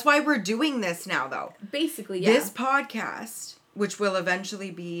 1000%. That's why we're doing this now, though. Basically, yeah. This podcast, which will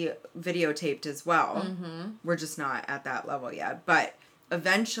eventually be videotaped as well. Mm-hmm. We're just not at that level yet. But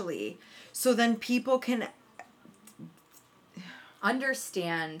eventually, so then people can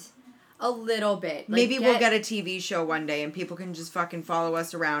understand a little bit. Like, maybe we'll get a TV show one day and people can just fucking follow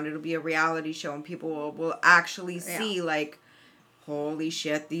us around. It'll be a reality show and people will actually see, like, holy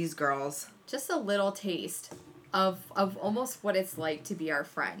shit, these girls. Just a little taste of almost what it's like to be our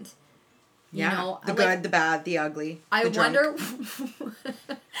friend. You know, the good, the bad, the ugly. I the wonder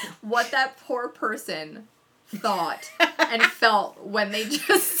what that poor person thought and felt when they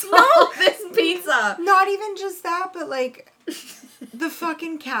just saw this pizza. Not even just that, but like the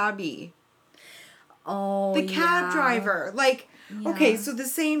fucking cabbie. Oh, the cab driver. Like, okay, so the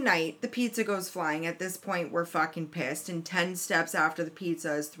same night, the pizza goes flying. At this point, we're fucking pissed. And 10 steps after the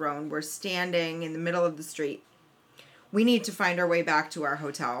pizza is thrown, we're standing in the middle of the street. We need to find our way back to our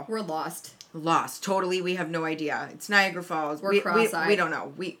hotel. We're lost. Lost. Totally, we have no idea. It's Niagara Falls. We're cross-eyed. We don't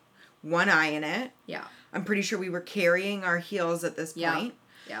know. One eye in it. Yeah. I'm pretty sure we were carrying our heels at this point.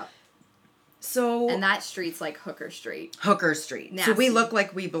 Yeah. So... And that street's like Hooker Street. Hooker Street. Nasty. So we look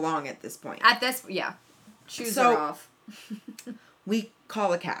like we belong at this point. At this, yeah. Shoes are off. We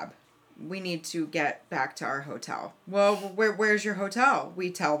call a cab. We need to get back to our hotel. Well, where's your hotel? We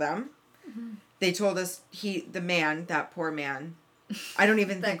tell them. Mm-hmm. They told us that poor man. I don't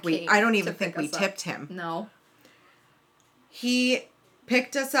even think we tipped him. No. He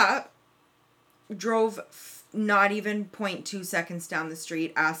picked us up, drove not even 0.2 seconds down the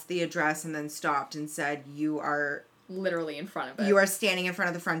street, asked the address, and then stopped and said, "You are literally in front of it. You are standing in front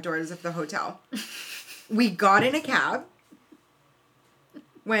of the front doors of the hotel." We got in a cab,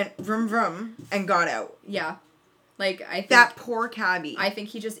 went vroom vroom, and got out. Yeah. Like, I think... That poor cabbie. I think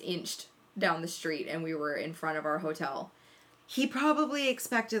he just inched down the street and we were in front of our hotel. He probably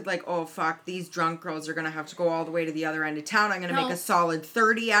expected, like, oh, fuck, these drunk girls are going to have to go all the way to the other end of town. I'm going to make a solid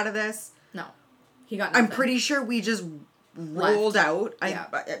 30 out of this. No. He got nothing. I'm pretty sure we just rolled out. Yeah.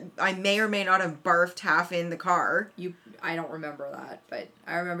 I may or may not have barfed half in the car. I don't remember that, but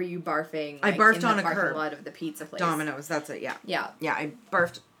I remember you barfing. I barfed on a curb. In the parking lot of the pizza place. Domino's, that's it, yeah. Yeah. Yeah, I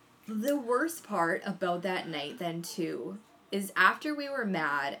barfed. The worst part about that night then, too, is after we were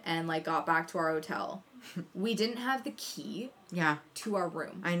mad and, like, got back to our hotel, we didn't have the key to our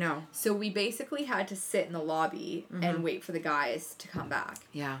room. I know. So we basically had to sit in the lobby and wait for the guys to come back.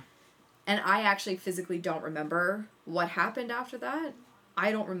 Yeah. And I actually physically don't remember what happened after that.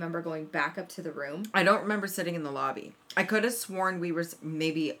 I don't remember going back up to the room. I don't remember sitting in the lobby. I could have sworn we were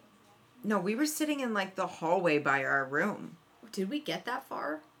we were sitting in, like, the hallway by our room. Did we get that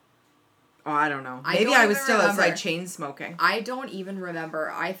far? Oh, I don't know. Maybe I was still outside chain smoking. I don't even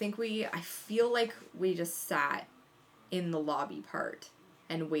remember. I feel like we just sat in the lobby part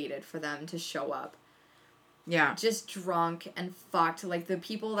and waited for them to show up. Yeah. Just drunk and fucked. Like, the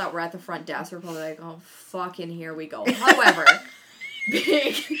people that were at the front desk were probably like, oh, fucking here we go. However,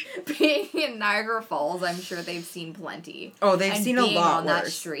 being in Niagara Falls, I'm sure they've seen plenty. Oh, they've seen a lot on worse.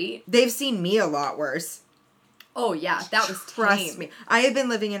 That street. They've seen me a lot worse. Oh, yeah. That was Trust me. I have been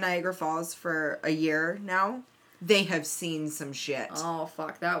living in Niagara Falls for a year now. They have seen some shit. Oh,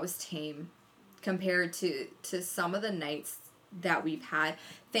 fuck. That was tame. Compared to some of the nights that we've had.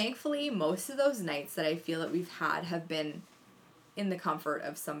 Thankfully, most of those nights that I feel that we've had have been in the comfort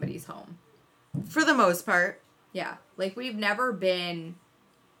of somebody's home. For the most part. Yeah. Like, we've never been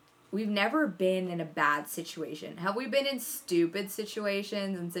in a bad situation. Have we been in stupid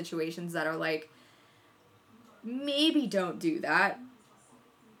situations and situations that are like, maybe don't do that?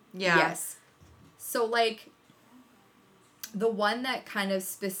 Yeah. Yes. So, like, the one that kind of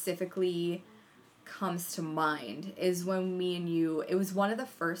specifically comes to mind is when it was one of the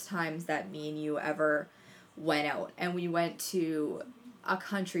first times that me and you ever went out, and we went to a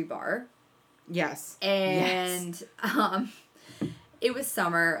country bar. Yes. And it was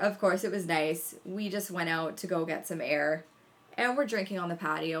summer. Of course, it was nice. We just went out to go get some air, and we're drinking on the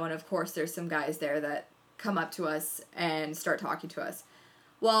patio, and of course there's some guys there that come up to us and start talking to us.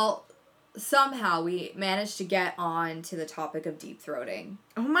 Well, somehow we managed to get on to the topic of deep throating.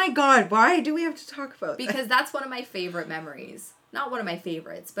 Oh my god, why do we have to talk about that? Because that's one of my favorite memories. Not one of my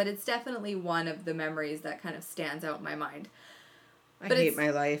favorites, but it's definitely one of the memories that kind of stands out in my mind. I hate my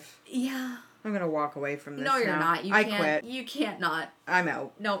life. Yeah. I'm going to walk away from this. No, you're now. not. I quit. You can't not. I'm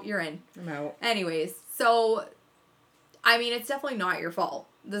out. No, you're in. I'm out. Anyways, so, I mean, it's definitely not your fault.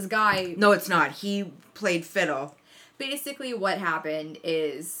 This guy... No, it's not. He played fiddle. Basically, what happened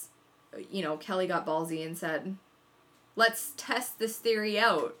is, Kelly got ballsy and said, let's test this theory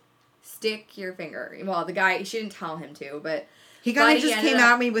out. Stick your finger. Well, the guy, she didn't tell him to, but... He kind of just came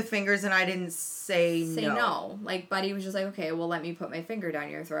at me with fingers and I didn't say no. Say no. Like, Buddy was just like, okay, well, let me put my finger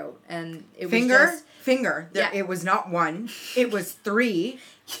down your throat. And it was Finger. Yeah. It was not one. It was 3.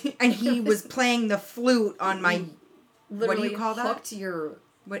 And he was playing the flute on my literally what do you call that? hooked your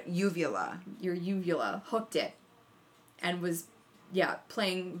Uvula. Your uvula, hooked it, and was,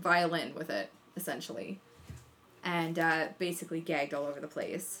 playing violin with it, essentially. And basically gagged all over the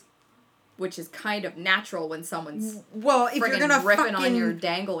place. Which is kind of natural when someone's if you're gonna ripping on your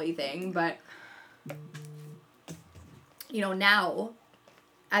dangly thing, but now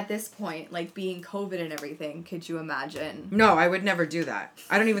at this point, like being COVID and everything, could you imagine? No, I would never do that.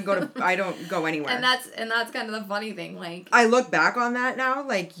 I don't go anywhere. And that's kind of the funny thing, like I look back on that now,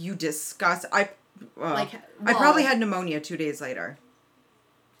 like you disgust. I probably had pneumonia 2 days later.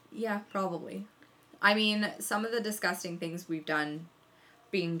 Yeah, probably. I mean, some of the disgusting things we've done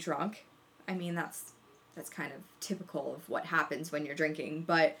being drunk, I mean, that's kind of typical of what happens when you're drinking.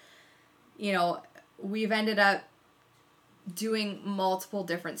 But, we've ended up doing multiple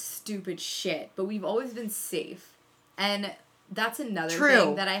different stupid shit. But we've always been safe. And that's another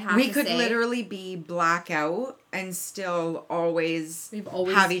thing that I have to say. We could literally be blackout and still always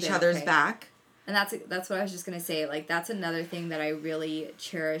have each other's back. And that's what I was just going to say. Like, that's another thing that I really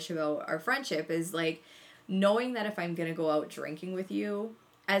cherish about our friendship is, like, knowing that if I'm going to go out drinking with you,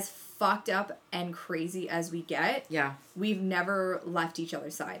 as fucked up and crazy as we get, we've never left each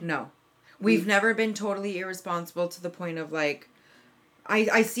other's side. No. We've never been totally irresponsible to the point of, like,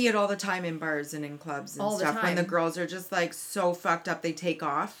 I see it all the time in bars and in clubs and stuff. When the girls are just, like, so fucked up they take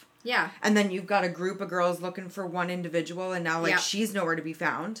off. Yeah. And then you've got a group of girls looking for one individual, and now, like, she's nowhere to be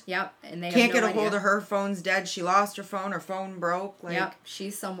found. Yep. And they can't get a hold of her. Phone's dead. She lost her phone broke. Like,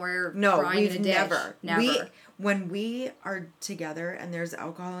 she's somewhere. No, crying in a ditch. Never. When we are together and there's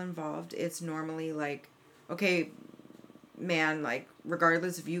alcohol involved, it's normally like, okay, man, like,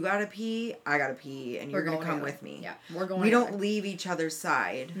 regardless if you gotta pee, I gotta pee, and you're gonna come with me. Yeah, we're going. We don't leave each other's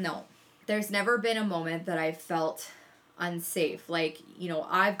side. No, there's never been a moment that I felt unsafe. Like,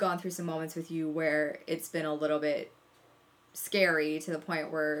 I've gone through some moments with you where it's been a little bit scary to the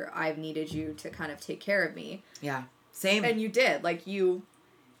point where I've needed you to kind of take care of me. Yeah, same. And you did. Like, you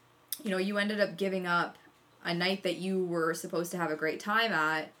ended up giving up a night that you were supposed to have a great time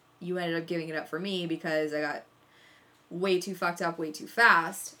at. You ended up giving it up for me because I got way too fucked up way too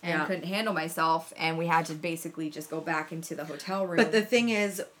fast and couldn't handle myself, and we had to basically just go back into the hotel room. But the thing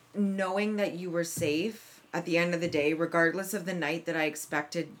is, knowing that you were safe at the end of the day, regardless of the night that I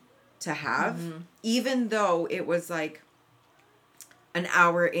expected to have, even though it was like an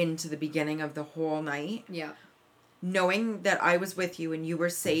hour into the beginning of the whole night, knowing that I was with you and you were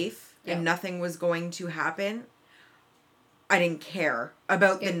safe and nothing was going to happen, I didn't care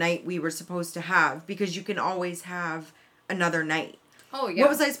about the night we were supposed to have, because you can always have another night. Oh, yeah. What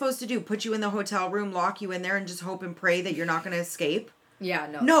was I supposed to do? Put you in the hotel room, lock you in there, and just hope and pray that you're not going to escape? Yeah,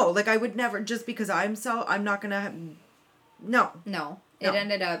 no. No, like, I would never, just because I'm not gonna, no. No. It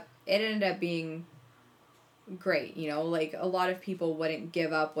ended up being great, like, a lot of people wouldn't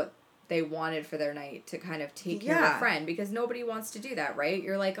give up what they wanted for their night to kind of take care of a friend, because nobody wants to do that, right?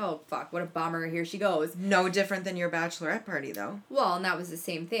 You're like, oh, fuck, what a bummer, here she goes. No different than your bachelorette party, though. Well, and that was the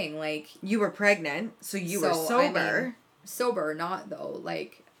same thing, like... You were pregnant, so you were sober. I mean, sober, not, though,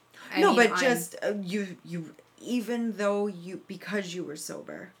 like... you even though because you were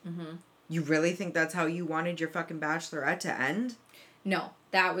sober, you really think that's how you wanted your fucking bachelorette to end? No,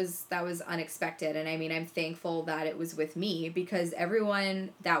 that was unexpected. And I mean, I'm thankful that it was with me, because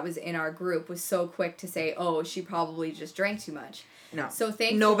everyone that was in our group was so quick to say, oh, she probably just drank too much. No. So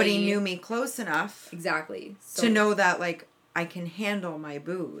thankfully... Nobody knew me close enough. Exactly. To know that, like, I can handle my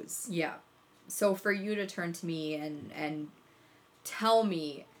booze. Yeah. So for you to turn to me and tell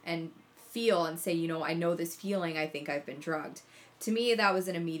me and feel and say, I know this feeling, I think I've been drugged. To me, that was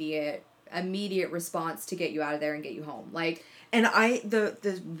an immediate response to get you out of there and get you home. Like, and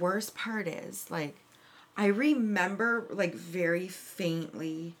the worst part is, like, I remember, like, very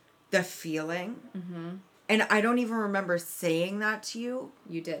faintly the feeling. And I don't even remember saying that to you.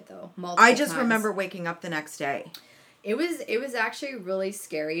 You did, though. I just remember waking up the next day. It was actually really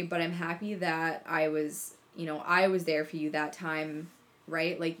scary, but I'm happy that I was there for you that time.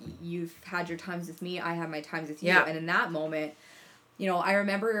 Right? Like, you've had your times with me, I have my times with you. Yeah. And in that moment, I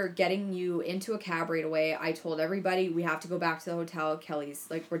remember getting you into a cab right away. I told everybody, we have to go back to the hotel. Kelly's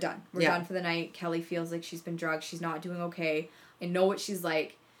like, we're done. We're done for the night. Kelly feels like she's been drugged. She's not doing okay. I know what she's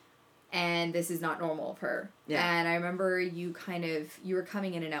like, and this is not normal of her. Yeah. And I remember you were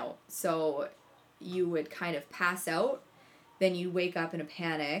coming in and out. So you would kind of pass out, then you'd wake up in a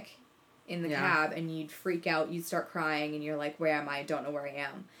panic in the cab, and you'd freak out, you'd start crying, and you're like, where am I don't know where I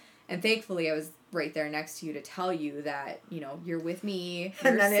am. And thankfully I was right there next to you to tell you that, you're with me,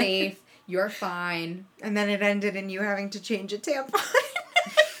 you're safe, you're fine. And then it ended in you having to change a tampon.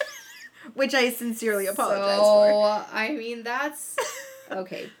 which I sincerely apologize for. I mean, that's...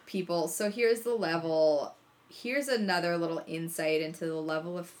 Okay, people. So here's the level... Here's another little insight into the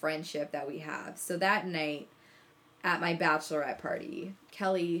level of friendship that we have. So that night, at my bachelorette party,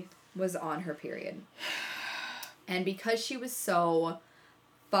 Kelly was on her period. And because she was so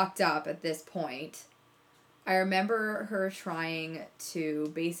fucked up at this point, I remember her trying to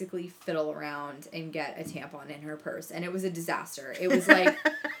basically fiddle around and get a tampon in her purse. And it was a disaster. It was like...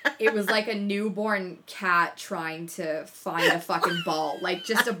 It was like a newborn cat trying to find a fucking ball. Like,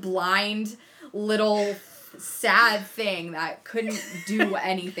 just a blind little sad thing that couldn't do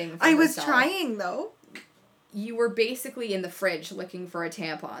anything for I was herself. trying, though. You were basically in the fridge looking for a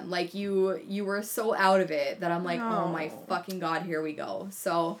tampon. Like, you were so out of it that I'm like, oh my fucking God, here we go.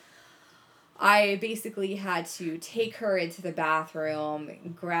 So I basically had to take her into the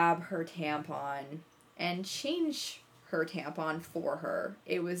bathroom, grab her tampon, and change her tampon for her.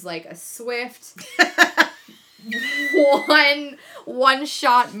 It was like a swift one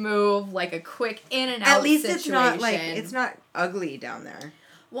shot move, like a quick in and out. At least situation. It's not ugly down there.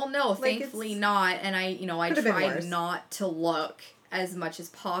 Well, no, thankfully not. And I tried not to look as much as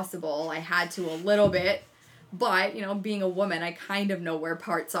possible. I had to a little bit, but being a woman, I kind of know where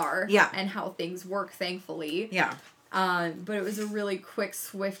parts are. Yeah. And how things work, thankfully. Yeah. But it was a really quick,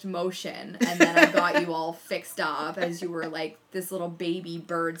 swift motion, and then I got you all fixed up as you were like this little baby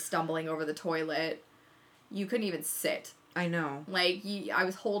bird stumbling over the toilet. You couldn't even sit. I know. Like, I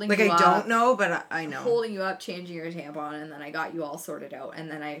was holding you up. Like, I don't know, but I know. Holding you up, changing your tampon, and then I got you all sorted out,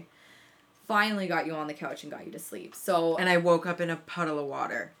 and then I finally got you on the couch and got you to sleep. So. And I woke up in a puddle of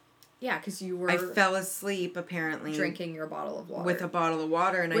water. Yeah, because you were... I fell asleep, apparently. Drinking your bottle of water. With a bottle of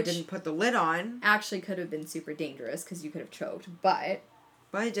water, and I didn't put the lid on. Actually could have been super dangerous, because you could have choked, but...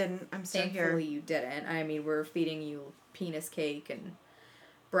 But I didn't. I'm still here. Thankfully you didn't. I mean, we're feeding you penis cake and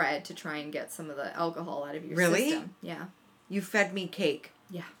bread to try and get some of the alcohol out of your system. Yeah. You fed me cake.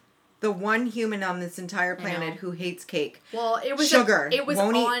 Yeah. The one human on this entire planet who hates cake. Well, it was... Sugar.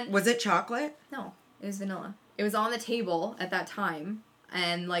 Was it chocolate? No, it was vanilla. It was on the table at that time.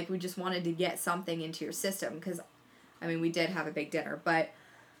 And, like, we just wanted to get something into your system. Because, I mean, we did have a big dinner. But,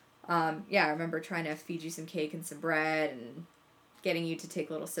 yeah, I remember trying to feed you some cake and some bread. And getting you to take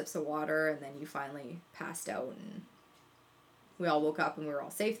little sips of water. And then you finally passed out. And we all woke up and we were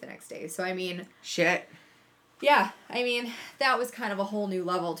all safe the next day. So, I mean... Shit. Yeah. I mean, that was kind of a whole new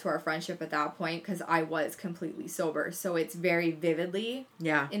level to our friendship at that point. Because I was completely sober. So, it's very vividly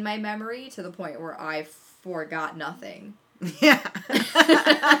in my memory. To the point where I forgot nothing. Yeah.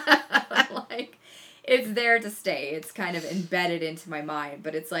 Like, it's there to stay. It's kind of embedded into my mind.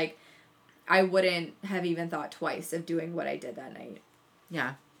 But it's like, I wouldn't have even thought twice of doing what I did that night.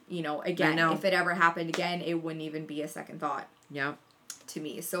 Yeah. Again, if it ever happened again, it wouldn't even be a second thought. Yeah. To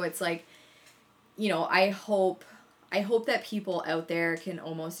me. So it's like, I hope that people out there can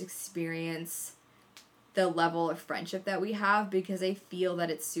almost experience the level of friendship that we have, because I feel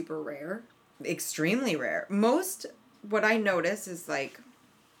that it's super rare. Extremely rare. What I notice is, like,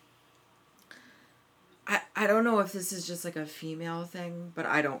 I don't know if this is just, like, a female thing, but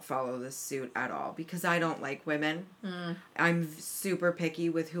I don't follow this suit at all, because I don't like women. I'm super picky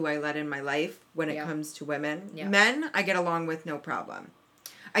with who I let in my life when it comes to women. Yeah. Men, I get along with no problem.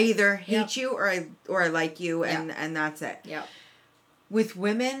 I either hate you or I like you, and that's it. Yeah. With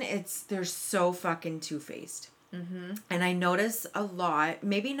women, they're so fucking two-faced. Mm-hmm. And I notice a lot,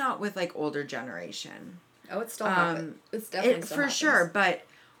 maybe not with, like, older generation. Oh, it's still happens. It's definitely still happens. For sure, but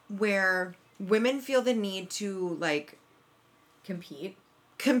where women feel the need to, like... Compete,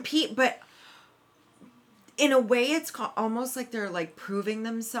 but in a way it's almost like they're, like, proving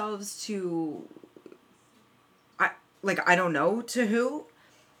themselves to... I don't know to who.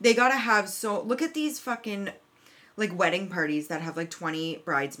 They gotta have Look at these fucking, like, wedding parties that have, like, 20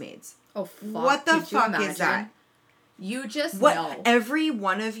 bridesmaids. Oh, fuck. What the fuck is that? You just know. Every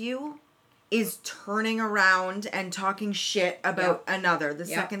one of you is turning around and talking shit about another the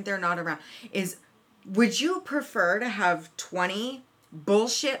second they're not around. Would you prefer to have 20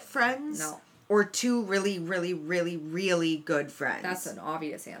 bullshit friends? No. Or 2 really, really, really, really good friends? That's an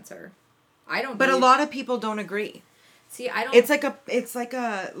obvious answer. I don't. But a lot of people don't agree. See, I don't. It's like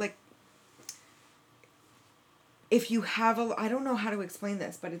if you have I don't know how to explain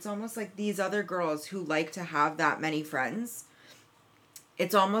this, but it's almost like these other girls who like to have that many friends.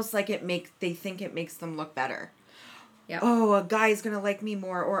 It's almost like they think it makes them look better. oh, a guy's going to like me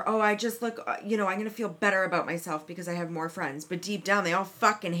more, or, oh, I just look, I'm going to feel better about myself because I have more friends. But deep down, they all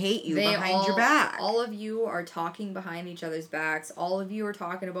fucking hate you behind your back. All of you are talking behind each other's backs. All of you are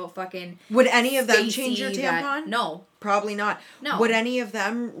talking about fucking Would any of them change your tampon? No. Probably not. No. Would any of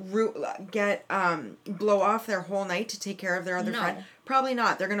them blow off their whole night to take care of their other friend? Probably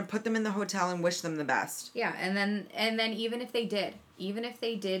not. They're going to put them in the hotel and wish them the best. Yeah, and then even if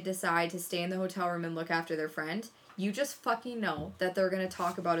they did decide to stay in the hotel room and look after their friend, you just fucking know that they're going to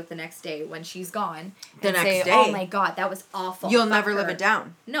talk about it the next day when she's gone. The next day. Oh my God, that was awful. You'll never live it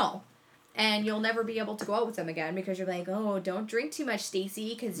down. No. And you'll never be able to go out with them again because you're like, oh, don't drink too much, Stacy,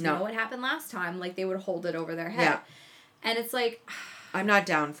 because you know what happened last time. Like, they would hold it over their head. Yeah. And it's like... I'm not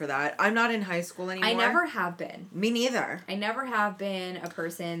down for that. I'm not in high school anymore. I never have been. Me neither. I never have been a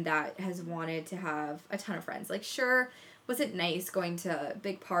person that has wanted to have a ton of friends. Like, sure... Was it nice going to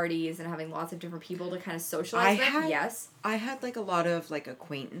big parties and having lots of different people to kind of socialize with? Yes. I had, like, a lot of, like,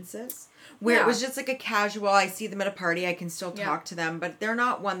 acquaintances where it was just, like, a casual, I see them at a party, I can still talk to them, but they're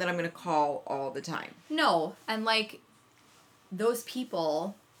not one that I'm going to call all the time. No. And, like, those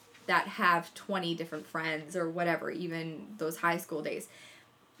people that have 20 different friends or whatever, even those high school days,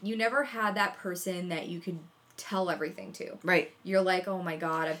 you never had that person that you could tell everything to. Right. You're like, oh my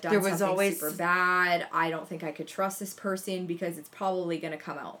God, I've done something super bad. I don't think I could trust this person because it's probably going to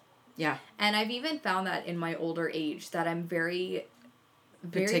come out. Yeah. And I've even found that in my older age that I'm very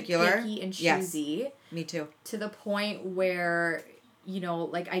particular, picky and choosy. Yes. Me too. To the point where,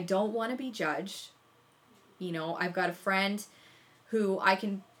 like, I don't want to be judged. I've got a friend who I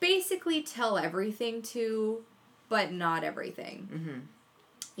can basically tell everything to, but not everything. Mm-hmm.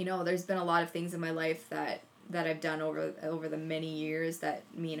 There's been a lot of things in my life that I've done over the many years that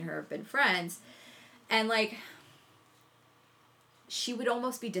me and her have been friends. And, like, she would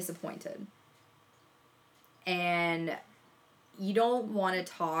almost be disappointed. And you don't want to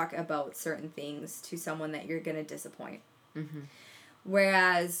talk about certain things to someone that you're going to disappoint. Mm-hmm.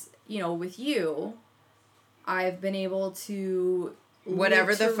 Whereas, with you, I've been able to...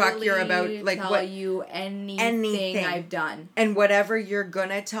 Whatever the fuck you're about, like, tell you anything I've done. And whatever you're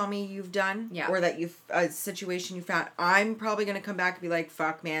gonna tell me you've done, or that a situation you found, I'm probably gonna come back and be like,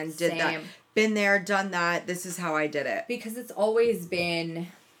 fuck, man, did that. Been there, done that, this is how I did it. Because it's never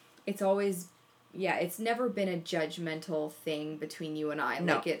been a judgmental thing between you and I.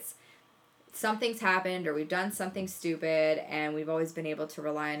 No. Like, it's, something's happened, or we've done something stupid, and we've always been able to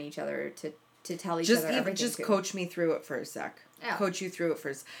rely on each other to tell each other everything. Just coach me through it for a sec. Yeah. Coach you through it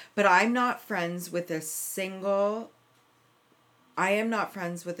first. But I'm not friends with a single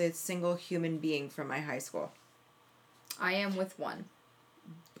human being from my high school. I am with one.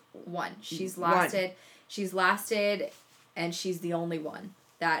 She's lasted, and she's the only one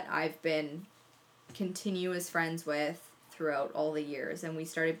that I've been continuous friends with throughout all the years, and we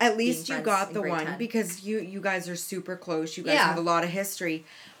started at least you got the one 10. Because you guys are super close. You guys have a lot of history.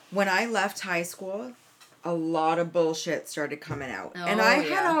 When I left high school, a lot of bullshit started coming out. Oh, and I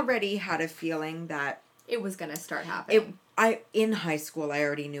had already had a feeling that it was going to start happening. In high school, I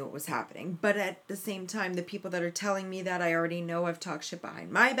already knew it was happening. But at the same time, the people that are telling me that, I already know I've talked shit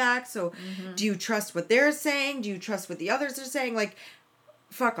behind my back. So do you trust what they're saying? Do you trust what the others are saying? Like,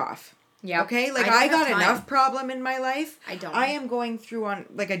 fuck off. Yeah. Okay? Like, I got enough problem in my life. I am going through on,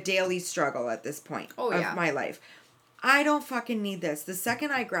 like, a daily struggle at this point of my life. I don't fucking need this. The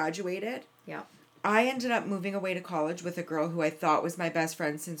second I graduated... Yeah. I ended up moving away to college with a girl who I thought was my best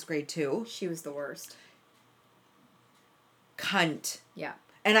friend since grade 2. She was the worst. Cunt. Yeah.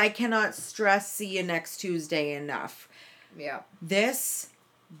 And I cannot stress see you next Tuesday enough. Yeah. This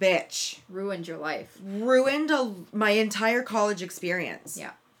bitch. Ruined your life. Ruined my entire college experience.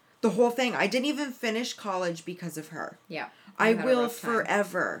 Yeah. The whole thing. I didn't even finish college because of her. Yeah. I will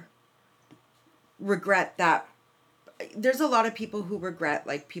forever regret that. There's a lot of people who regret,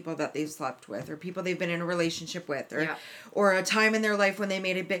 like, people that they've slept with or people they've been in a relationship with or a time in their life when they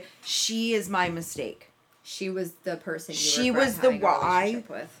made it big. She is my mistake. She was the person you regret having a relationship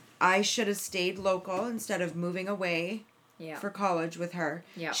with. I should have stayed local instead of moving away for college with her.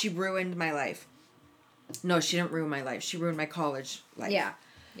 Yeah. She ruined my life. No, she didn't ruin my life. She ruined my college life. Yeah.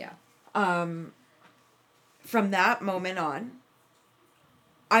 Yeah. From that moment on,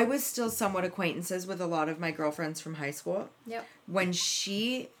 I was still somewhat acquaintances with a lot of my girlfriends from high school. Yep. When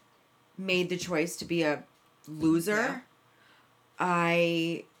she made the choice to be a loser,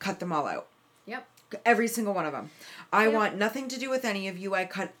 I cut them all out. Yep. Every single one of them. I want nothing to do with any of you. I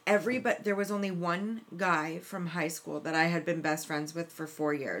cut but there was only one guy from high school that I had been best friends with for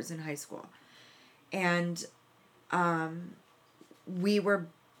 4 years in high school. And we were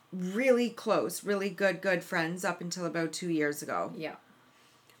really close, really good friends up until about 2 years ago. Yeah.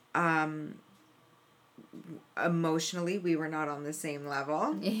 Emotionally, we were not on the same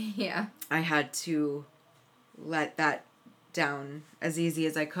level. Yeah. I had to let that down as easy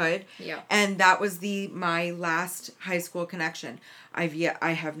as I could. Yeah. And that was my last high school connection. I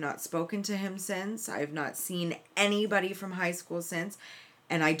have not spoken to him since. I have not seen anybody from high school since,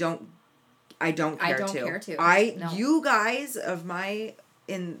 and I don't care to. No. You guys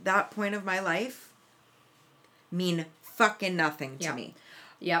in that point of my life mean fucking nothing to me.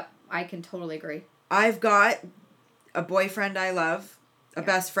 Yep, I can totally agree. I've got a boyfriend I love, a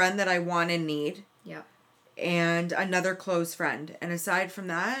best friend that I want and need. Yep. And another close friend. And aside from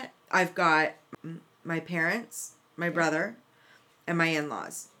that, I've got my parents, my brother, and my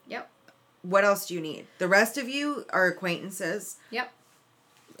in-laws. Yep. What else do you need? The rest of you are acquaintances. Yep.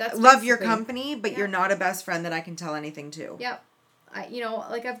 That's love your company, but you're not a best friend that I can tell anything to. Yep.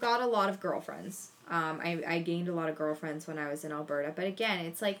 I've got a lot of girlfriends. I gained a lot of girlfriends when I was in Alberta. But again,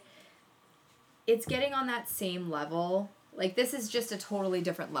 it's like, it's getting on that same level. Like, this is just a totally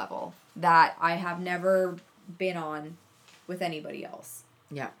different level that I have never been on with anybody else.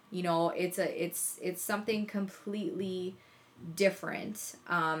 Yeah. It's something completely different.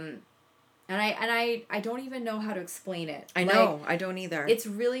 And I don't even know how to explain it. I know. I don't either. It's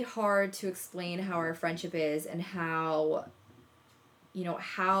really hard to explain how our friendship is and how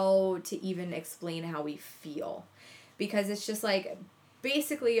to even explain how we feel. Because it's just like,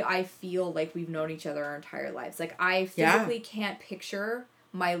 basically, I feel like we've known each other our entire lives. Like, I physically can't picture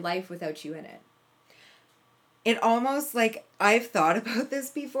my life without you in it. It almost, like, I've thought about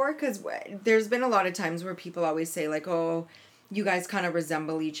this before, because there's been a lot of times where people always say, like, oh, you guys kind of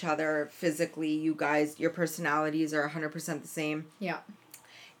resemble each other physically. You guys, your personalities are 100% the same. Yeah.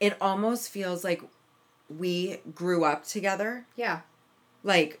 It almost feels like we grew up together. Yeah.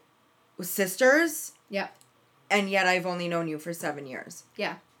 Like, sisters. Yeah. And yet I've only known you for 7 years.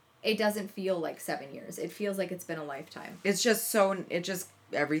 Yeah. It doesn't feel like 7 years. It feels like it's been a lifetime. It's just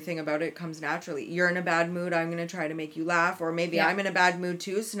everything about it comes naturally. You're in a bad mood, I'm going to try to make you laugh. Or maybe I'm in a bad mood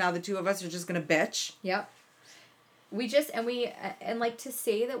too, so now the two of us are just going to bitch. Yep. And like, to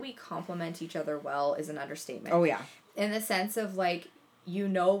say that we complement each other well is an understatement. Oh, yeah. In the sense of, like,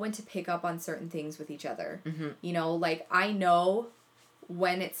 when to pick up on certain things with each other. Mm-hmm. Like, I know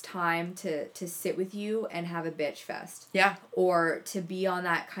when it's time to sit with you and have a bitch fest. Yeah. Or to be on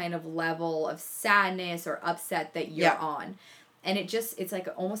that kind of level of sadness or upset that you're on. And it's like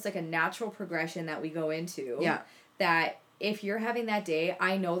almost like a natural progression that we go into. Yeah. That if you're having that day,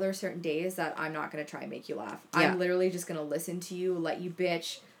 I know there are certain days that I'm not going to try and make you laugh. Yeah. I'm literally just going to listen to you, let you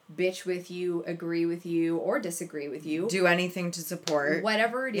bitch with you, agree with you, or disagree with you. Do anything to support.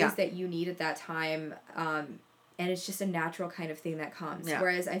 Whatever it is that you need at that time. And it's just a natural kind of thing that comes. Yeah.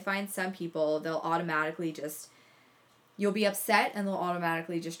 Whereas I find some people, they'll automatically just, you'll be upset and they'll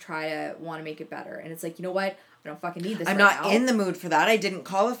automatically just try to want to make it better. And it's like, you know what? I don't fucking need this I'm right now. not in the mood for that. I didn't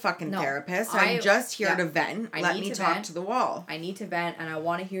call a fucking therapist. I'm just here to vent. Let me talk to the wall. I need to vent, and I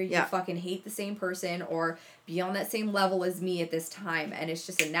want to hear you fucking hate the same person or be on that same level as me at this time. And it's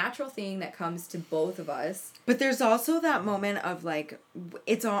just a natural thing that comes to both of us. But there's also that moment of, like,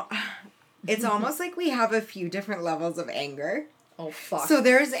 it's almost like we have a few different levels of anger. Oh, fuck. So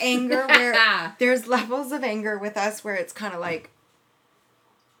there's anger where there's levels of anger with us where it's kind of like,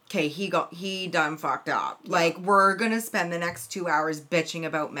 okay, he done fucked up. Yeah. Like, we're going to spend the next 2 hours bitching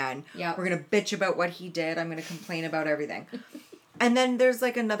about men. Yeah. We're going to bitch about what he did. I'm going to complain about everything. And then there's,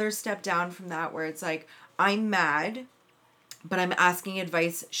 like, another step down from that where it's like, I'm mad, but I'm asking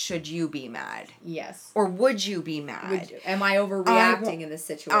advice, should you be mad? Yes. Or would you be mad? Am I overreacting in this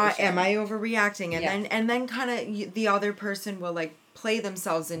situation? Am I overreacting? And then kind of the other person will, like, play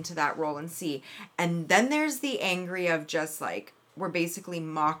themselves into that role and see. And then there's the angry of just, like, we're basically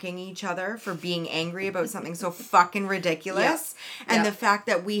mocking each other for being angry about something so fucking ridiculous. And the fact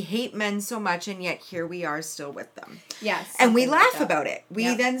that we hate men so much and yet here we are still with them. Yes. And we laugh about it.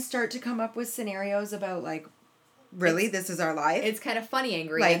 We then start to come up with scenarios about, like, really, this is our life? It's kind of funny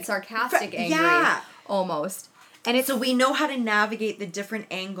angry, like, and sarcastic angry. Almost. And so we know how to navigate the different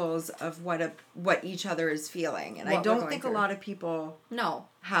angles of what each other is feeling. And I don't think a lot of people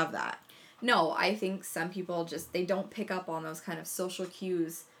have that. No, I think some people they don't pick up on those kind of social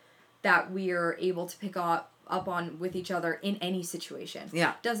cues that we are able to pick up on with each other in any situation.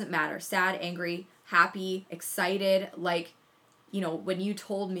 Yeah. Doesn't matter. Sad, angry, happy, excited. Like, when you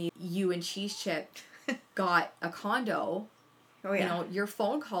told me you and Cheese Chip got a condo, Oh, yeah. You know, your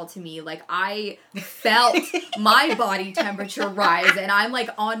phone call to me, like, I felt my body temperature rise, and I'm,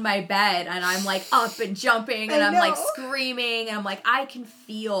 like, on my bed, and I'm, like, up and jumping, and I'm, like, screaming, and I'm, like, I can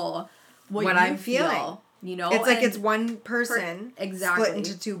feel what I'm feeling. You know? It's like it's one person exactly. split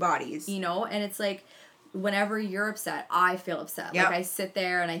into two bodies. You know? And it's, like, whenever you're upset, I feel upset. Yep. Like, I sit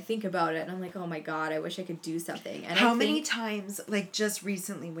there and I think about it and I'm like, oh my God, I wish I could do something. And how many times, like, just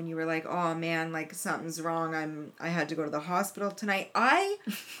recently when you were like, oh man, like, something's wrong, I had to go to the hospital tonight, I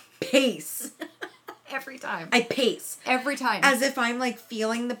pace. Every time. I pace. Every time. As if I'm, like,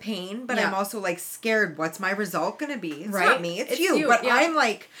 feeling the pain, but I'm also, like, scared. What's my result gonna be? It's not me, it's you. But I'm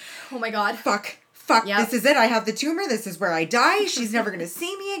like, oh my God. Fuck, this is it. I have the tumor. This is where I die. She's never gonna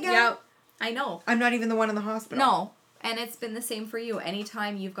see me again. Yep. I know. I'm not even the one in the hospital. No. And it's been the same for you.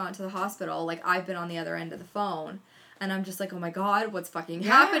 Anytime you've gone to the hospital, like, I've been on the other end of the phone, and I'm just like, oh my God, what's fucking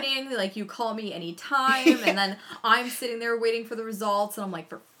happening? Like, you call me anytime, and then I'm sitting there waiting for the results, and I'm like,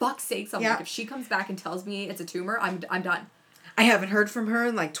 for fuck's sakes, I'm like, if she comes back and tells me it's a tumor, I'm done. I haven't heard from her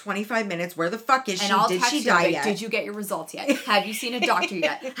in like 25 minutes. Where the fuck is she? And I'll Did text she you, die like, yet? did you get your results yet? Have you seen a doctor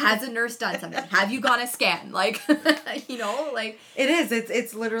yet? Has a nurse done something? Have you gone a scan? Like, you know, like... It is.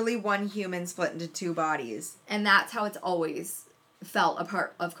 It's literally one human split into two bodies. And that's how it's always felt,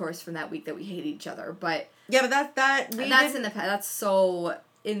 apart, of course, from that week that we hated each other. But... Yeah, but that's in the past. That's so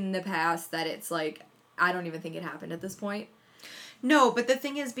in the past that it's like, I don't even think it happened at this point. No, but the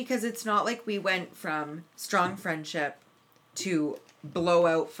thing is, because it's not like we went from strong friendship to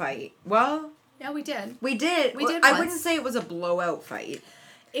blowout fight. Well, yeah, we did. We did. I wouldn't say it was a blowout fight.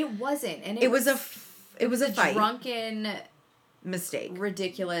 It wasn't, and it was a fight. Drunken mistake,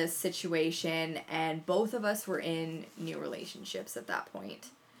 ridiculous situation, and both of us were in new relationships at that point.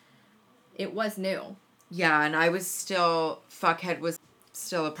 It was new. Yeah, and I was still fuckhead was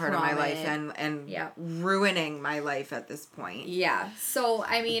still a part of my life and ruining my life at this point. Yeah. So,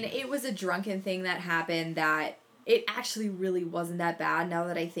 I mean, it was a drunken thing that happened that it actually really wasn't that bad now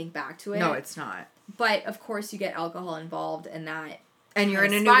that I think back to it. No, it's not. But, of course, you get alcohol involved and that... And you're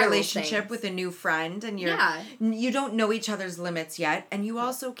in a new relationship with a new friend and you don't know each other's limits yet. And you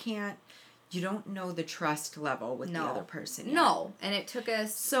also you don't know the trust level with the other person yet. No. And it took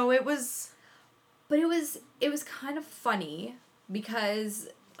us... So it was... But it was kind of funny because,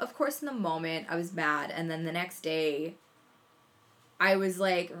 of course, in the moment, I was mad. And then the next day, I was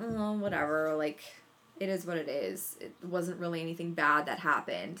like, oh, whatever, like... It is what it is. It wasn't really anything bad that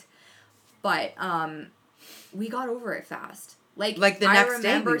happened. But we got over it fast. Like the next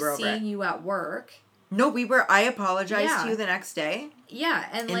day we were over it. I remember seeing you at work. No, I apologized to you the next day. Yeah.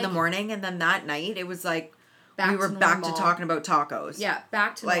 And in the morning, and then that night, it was like we were back to talking about tacos. Yeah,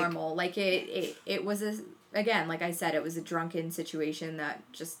 back to normal. Like it was again, like I said, it was a drunken situation that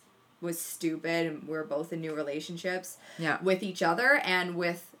just was stupid, and we were both in new relationships with each other and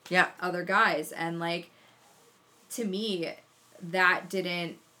with other guys, and like to me that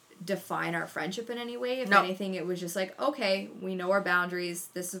didn't define our friendship in any way. If anything, it was just like, okay, we know our boundaries,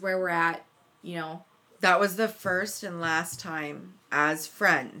 this is where we're at, you know. That was the first and last time as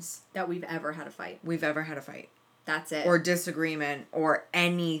friends that we've ever had a fight. That's it. Or disagreement or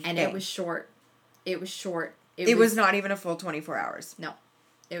anything. And it was short. It was not even a full 24 hours. No.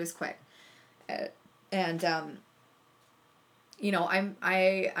 It was quick. And you know,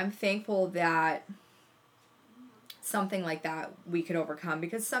 I'm thankful that something like that we could overcome,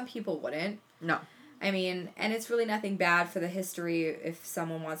 because some people wouldn't. No. I mean, and it's really nothing bad for the history. If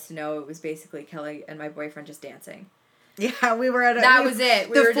someone wants to know, it was basically Kelly and my boyfriend just dancing. Yeah, we were at a... That was it.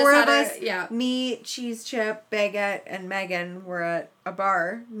 We were four just of us, me, Cheese Chip, Baguette, and Megan were at a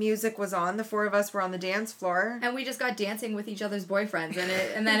bar. Music was on. The four of us were on the dance floor. And we just got dancing with each other's boyfriends.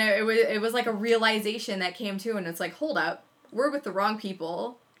 And then it was like a realization that came to, and it's like, hold up. We're with the wrong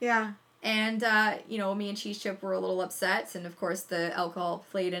people. Yeah. And, you know, me and Cheese Chip were a little upset. And, of course, the alcohol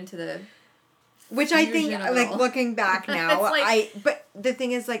played into the... Which I think, like, looking back now, but the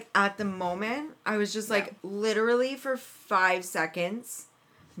thing is, like, at the moment, I was just, like, literally for 5 seconds,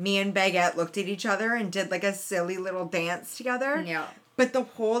 me and Baguette looked at each other and did, like, a silly little dance together. Yeah. But the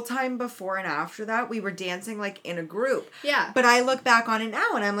whole time before and after that, we were dancing, like, in a group. Yeah. But I look back on it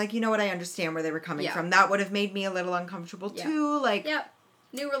now, and I'm like, you know what, I understand where they were coming from. That would have made me a little uncomfortable, too. Like... Yep.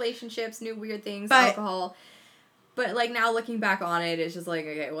 New relationships, new weird things, alcohol... But, like, now looking back on it, it's just like,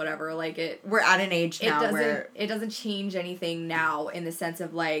 okay, whatever, like, we're at an age now where... It doesn't change anything now in the sense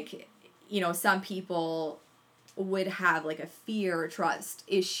of, like, you know, some people would have, like, a fear or trust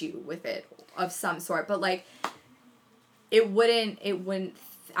issue with it of some sort. But, like, I wouldn't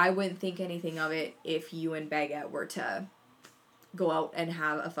think anything of it if you and Baguette were to go out and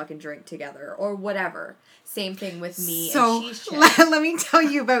have a fucking drink together or whatever. Same thing with me and Cheese Chip. Let me tell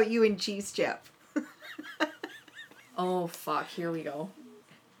you about you and Cheese Chip. Oh, fuck. Here we go.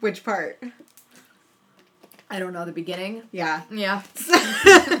 Which part? I don't know. The beginning? Yeah. Yeah.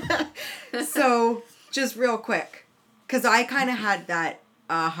 So, just real quick. Because I kind of had that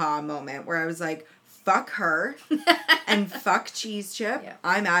aha moment where I was like, fuck her and fuck Cheese Chip. Yeah.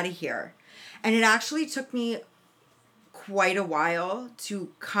 I'm out of here. And it actually took me quite a while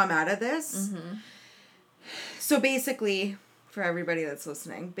to come out of this. Mm-hmm. So basically, for everybody that's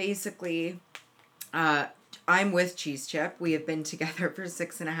listening, I'm with Cheese Chip. We have been together for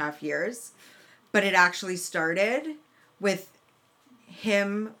 6.5 years. But it actually started with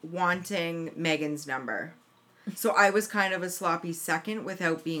him wanting Megan's number. So I was kind of a sloppy second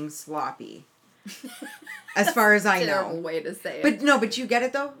without being sloppy. As far as I know. Terrible way to say it. But you get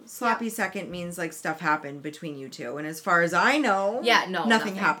it though? Sloppy second means like stuff happened between you two. And as far as I know,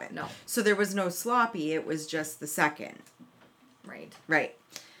 nothing happened. No. So there was no sloppy, it was just the second. Right.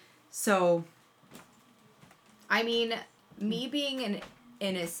 So I mean, me being an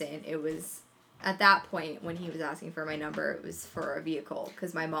innocent, it was at that point when he was asking for my number, it was for a vehicle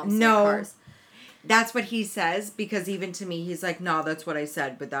because my mom sold cars. That's what he says, because even to me, he's like, no, that's what I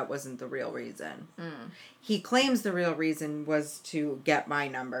said, but that wasn't the real reason. Mm. He claims the real reason was to get my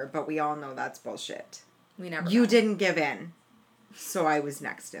number, but we all know that's bullshit. You didn't give in, so I was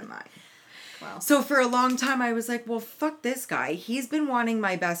next in line. Wow. So for a long time, I was like, well, fuck this guy. He's been wanting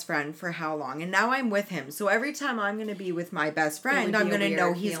my best friend for how long? And now I'm with him. So every time I'm going to be with my best friend, I'm going to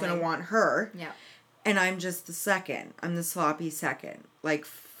know he's going to want her. Yeah. And I'm just the second. I'm the sloppy second. Like,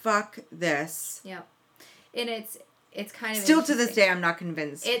 fuck this. Yeah. And it's kind of still to this day, I'm not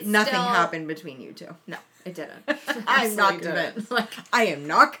convinced. Nothing happened between you two. No, it didn't. I'm not convinced. I am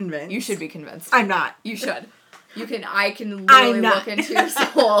not convinced. You should be convinced. I'm not. You should. I can literally look into your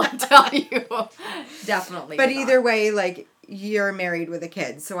soul and tell you. Definitely. But either way, like, you're married with a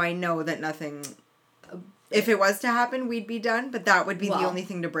kid, so I know that nothing... If it was to happen, we'd be done, but that would be the only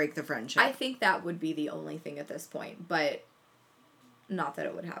thing to break the friendship. I think that would be the only thing at this point, but not that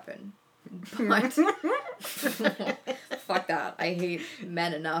it would happen. But fuck that. I hate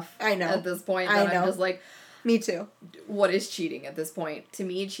men enough at this point that I'm just like... Me too. What is cheating at this point? To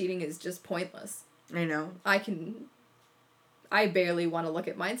me, cheating is just pointless. I know. I barely want to look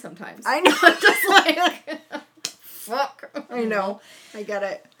at mine sometimes. I know. I'm just like, fuck. I know. I get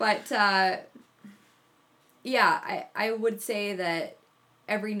it. But, yeah, I would say that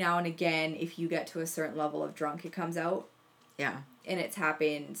every now and again, if you get to a certain level of drunk, it comes out. Yeah. And it's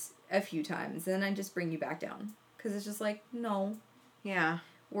happened a few times. And then I just bring you back down. Because it's just like, no. Yeah.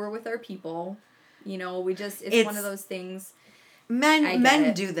 We're with our people. You know, it's one of those things.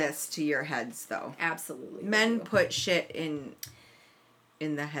 Men do this to your heads, though. Absolutely. Men put shit in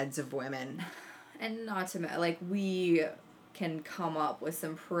the heads of women. And not to like, we can come up with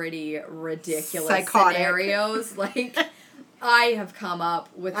some pretty ridiculous scenarios. Like, I have come up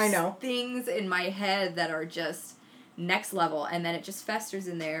with things in my head that are just next level, and then it just festers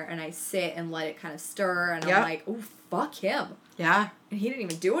in there, and I sit and let it kind of stir, and I'm like, oh, fuck him. Yeah. And he didn't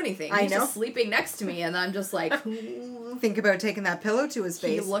even do anything. He's just sleeping next to me, and I'm just like... Think about taking that pillow to his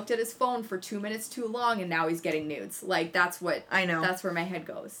face. He looked at his phone for 2 minutes too long, and now he's getting nudes. Like, that's what... I know. That's where my head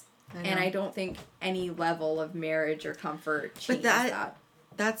goes. And I don't think any level of marriage or comfort changes that.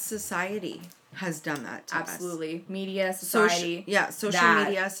 That society has done that to us. Absolutely. Media, society. Social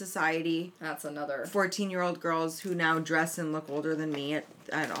media, society. That's another... 14-year-old girls who now dress and look older than me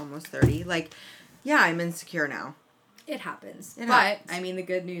at almost 30. Like, yeah, I'm insecure now. It happens. But, I mean, the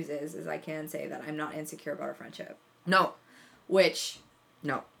good news is I can say that I'm not insecure about our friendship. No. Which...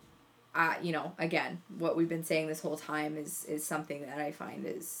 No. You know, again, what we've been saying this whole time is something that I find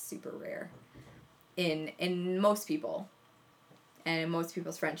is super rare in most people and in most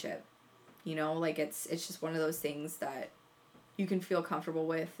people's friendship. You know, like it's just one of those things that you can feel comfortable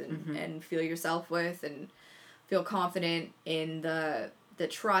with and feel yourself with and feel confident in the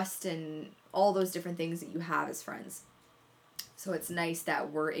trust and all those different things that you have as friends. So it's nice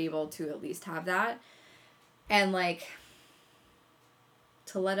that we're able to at least have that. And like...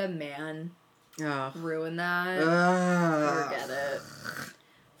 To let a man ruin that,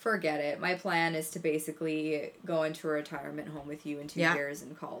 Forget it. My plan is to basically go into a retirement home with you in 2 years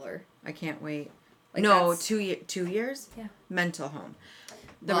and call her. I can't wait. Like 2 years? Yeah. Mental home.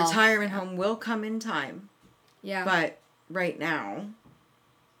 The retirement home will come in time. Yeah. But right now,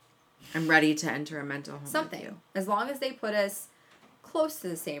 I'm ready to enter a mental home with you. As long as they put us close to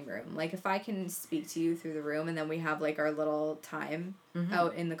the same room. Like, if I can speak to you through the room and then we have, like, our little time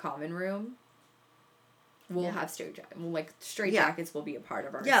out in the common room, we'll have straight straight Yeah. jackets will be a part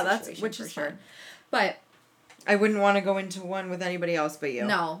of our that's situation which for is sure. fine. But I wouldn't want to go into one with anybody else but you.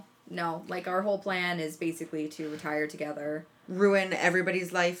 no, like our whole plan is basically to retire together, ruin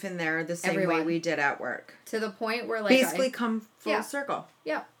everybody's life in there the same way we did at work. To the point where, like, basically come full circle.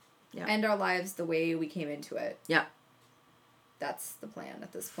 Yeah. Yeah. End our lives the way we came into it. Yeah. That's the plan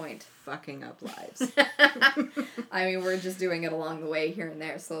at this point. Fucking up lives. I mean, we're just doing it along the way here and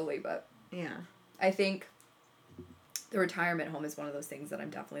there slowly, but... Yeah. I think the retirement home is one of those things that I'm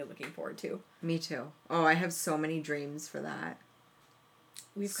definitely looking forward to. Me too. Oh, I have so many dreams for that.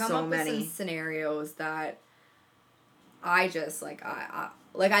 We've come up with some scenarios that I just, like,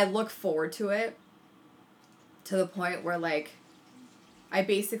 I look forward to it to the point where, like, I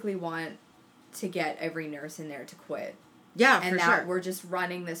basically want to get every nurse in there to quit. Yeah, and for that sure. we're just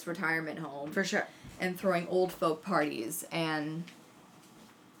running this retirement home. For sure. And throwing old folk parties and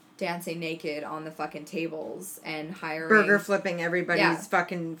dancing naked on the fucking tables and hiring... Burger flipping everybody's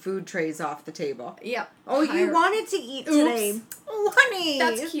fucking food trays off the table. Yep. Oh, you wanted to eat today. Oh, honey.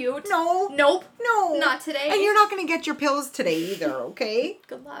 That's cute. No. Nope. No. Not today. And you're not going to get your pills today either, okay?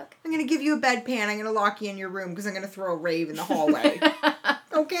 Good luck. I'm going to give you a bedpan. I'm going to lock you in your room because I'm going to throw a rave in the hallway.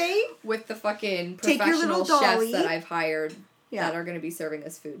 Okay? With the fucking professional chefs that I've hired that are going to be serving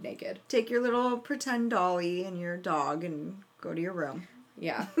us food naked. Take your little pretend dolly and your dog and go to your room.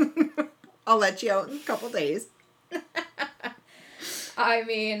 Yeah. I'll let you out in a couple days. I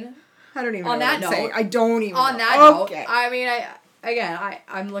mean... I don't even on know that what I'm note, saying. I don't even on know. that note, I mean,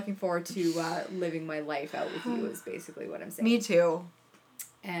 I'm looking forward to living my life out with you is basically what I'm saying. Me too.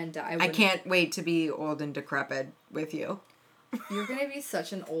 And I can't wait to be old and decrepit with you. You're going to be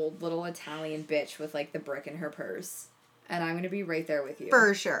such an old little Italian bitch with, like, the brick in her purse. And I'm going to be right there with you.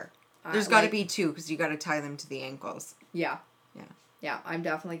 For sure. There's got to be two, because you got to tie them to the ankles. Yeah. Yeah. Yeah, I'm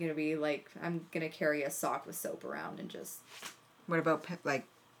definitely going to be, like, I'm going to carry a sock with soap around and just... What about, like,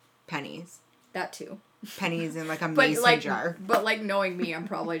 pennies? That, too. Pennies in, like, a mason jar. But, like, knowing me, I'm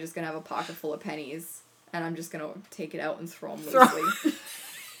probably just going to have a pocket full of pennies. And I'm just going to take it out and throw them loosely.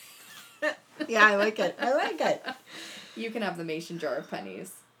 Yeah, I like it. I like it. You can have the mason jar of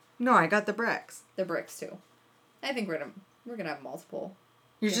pennies. No, I got the bricks. The bricks, too. I think we're gonna have multiple.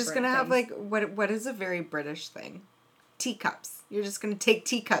 You're just gonna have, like, what is a very British thing? Teacups. You're just gonna take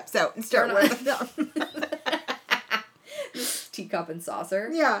teacups out and start working them. Teacup and saucer.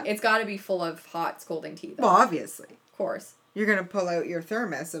 Yeah. It's got to be full of hot scalding tea, though. Well, obviously. Of course. You're gonna pull out your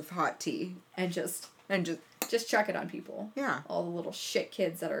thermos of hot tea. And just chuck it on people. Yeah. All the little shit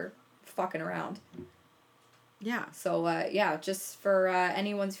kids that are fucking around. Yeah. So, just for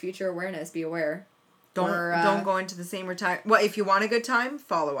anyone's future awareness, be aware. Don't go into the same retirement. Well, if you want a good time,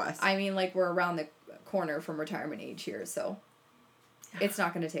 follow us. I mean, like, we're around the corner from retirement age here, so it's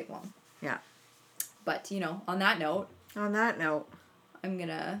not going to take long. Yeah. But, on that note... I'm going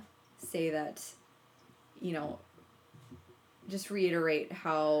to say that, just reiterate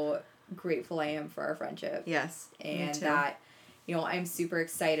how grateful I am for our friendship. Yes. And that, I'm super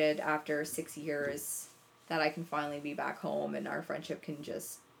excited after 6 years that I can finally be back home and our friendship can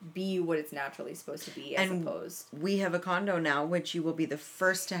just be what it's naturally supposed to be opposed. We have a condo now, which you will be the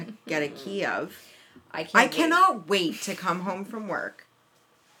first to get a key of. I cannot wait to come home from work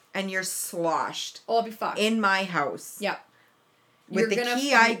and you're sloshed. Oh, I'll be fucked. In my house. Yep. With the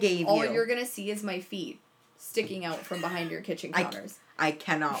key I gave you. All you're going to see is my feet sticking out from behind your kitchen counters. I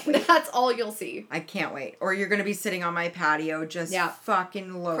cannot wait. That's all you'll see. I can't wait. Or you're going to be sitting on my patio just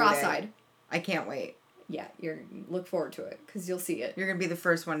fucking loaded. Cross-eyed. I can't wait. Yeah, look forward to it, because you'll see it. You're going to be the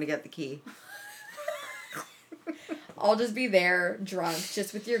first one to get the key. I'll just be there, drunk,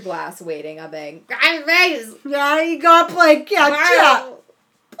 just with your glass, waiting. I'm being, guys, yeah, you got to play catch-up.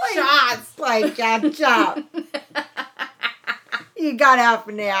 Shots. Play catch-up. You got half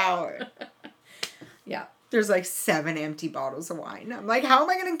an hour. Yeah. There's like 7 empty bottles of wine. I'm like, how am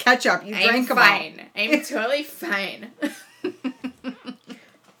I going to catch up? You drank them all. I'm totally fine.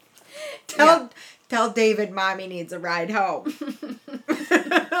 Tell David Mommy needs a ride home.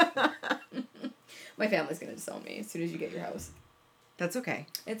 My family's going to disown me as soon as you get your house. That's okay.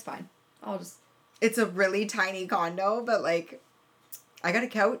 It's fine. It's a really tiny condo, but like, I got a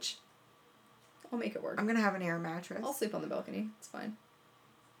couch. I'll make it work. I'm going to have an air mattress. I'll sleep on the balcony. It's fine.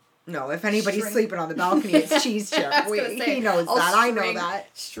 No, if anybody's sleeping on the balcony, it's Cheese Chip. He knows that. I know that.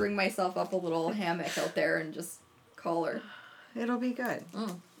 String myself up a little hammock out there and just call her. It'll be good.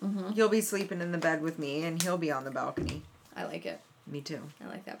 Mm-hmm. You'll be sleeping in the bed with me, and he'll be on the balcony. I like it. Me too. I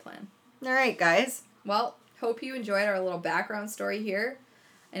like that plan. All right, guys. Well, hope you enjoyed our little background story here.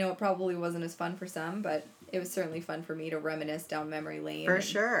 I know it probably wasn't as fun for some, but it was certainly fun for me to reminisce down memory lane. For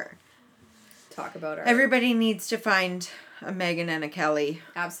sure. talk about our... Everybody needs to find a Megan and a Kelly.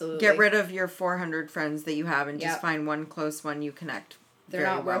 Absolutely. Get rid of your 400 friends that you have and just find one close one you connect. They're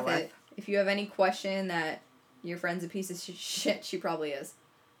not worth it. If you have any question that your friend's a piece of shit, she probably is.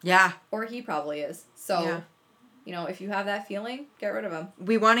 Yeah. Or he probably is. So, you know, if you have that feeling, get rid of them.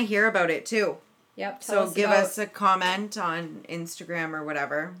 We want to hear about it too. Yep. So give us a comment on Instagram or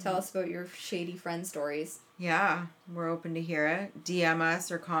whatever. Tell us about your shady friend stories. Yeah. We're open to hear it. DM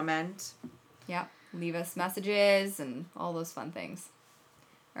us or comment. Yep. Leave us messages and all those fun things.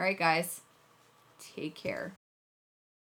 All right, guys. Take care.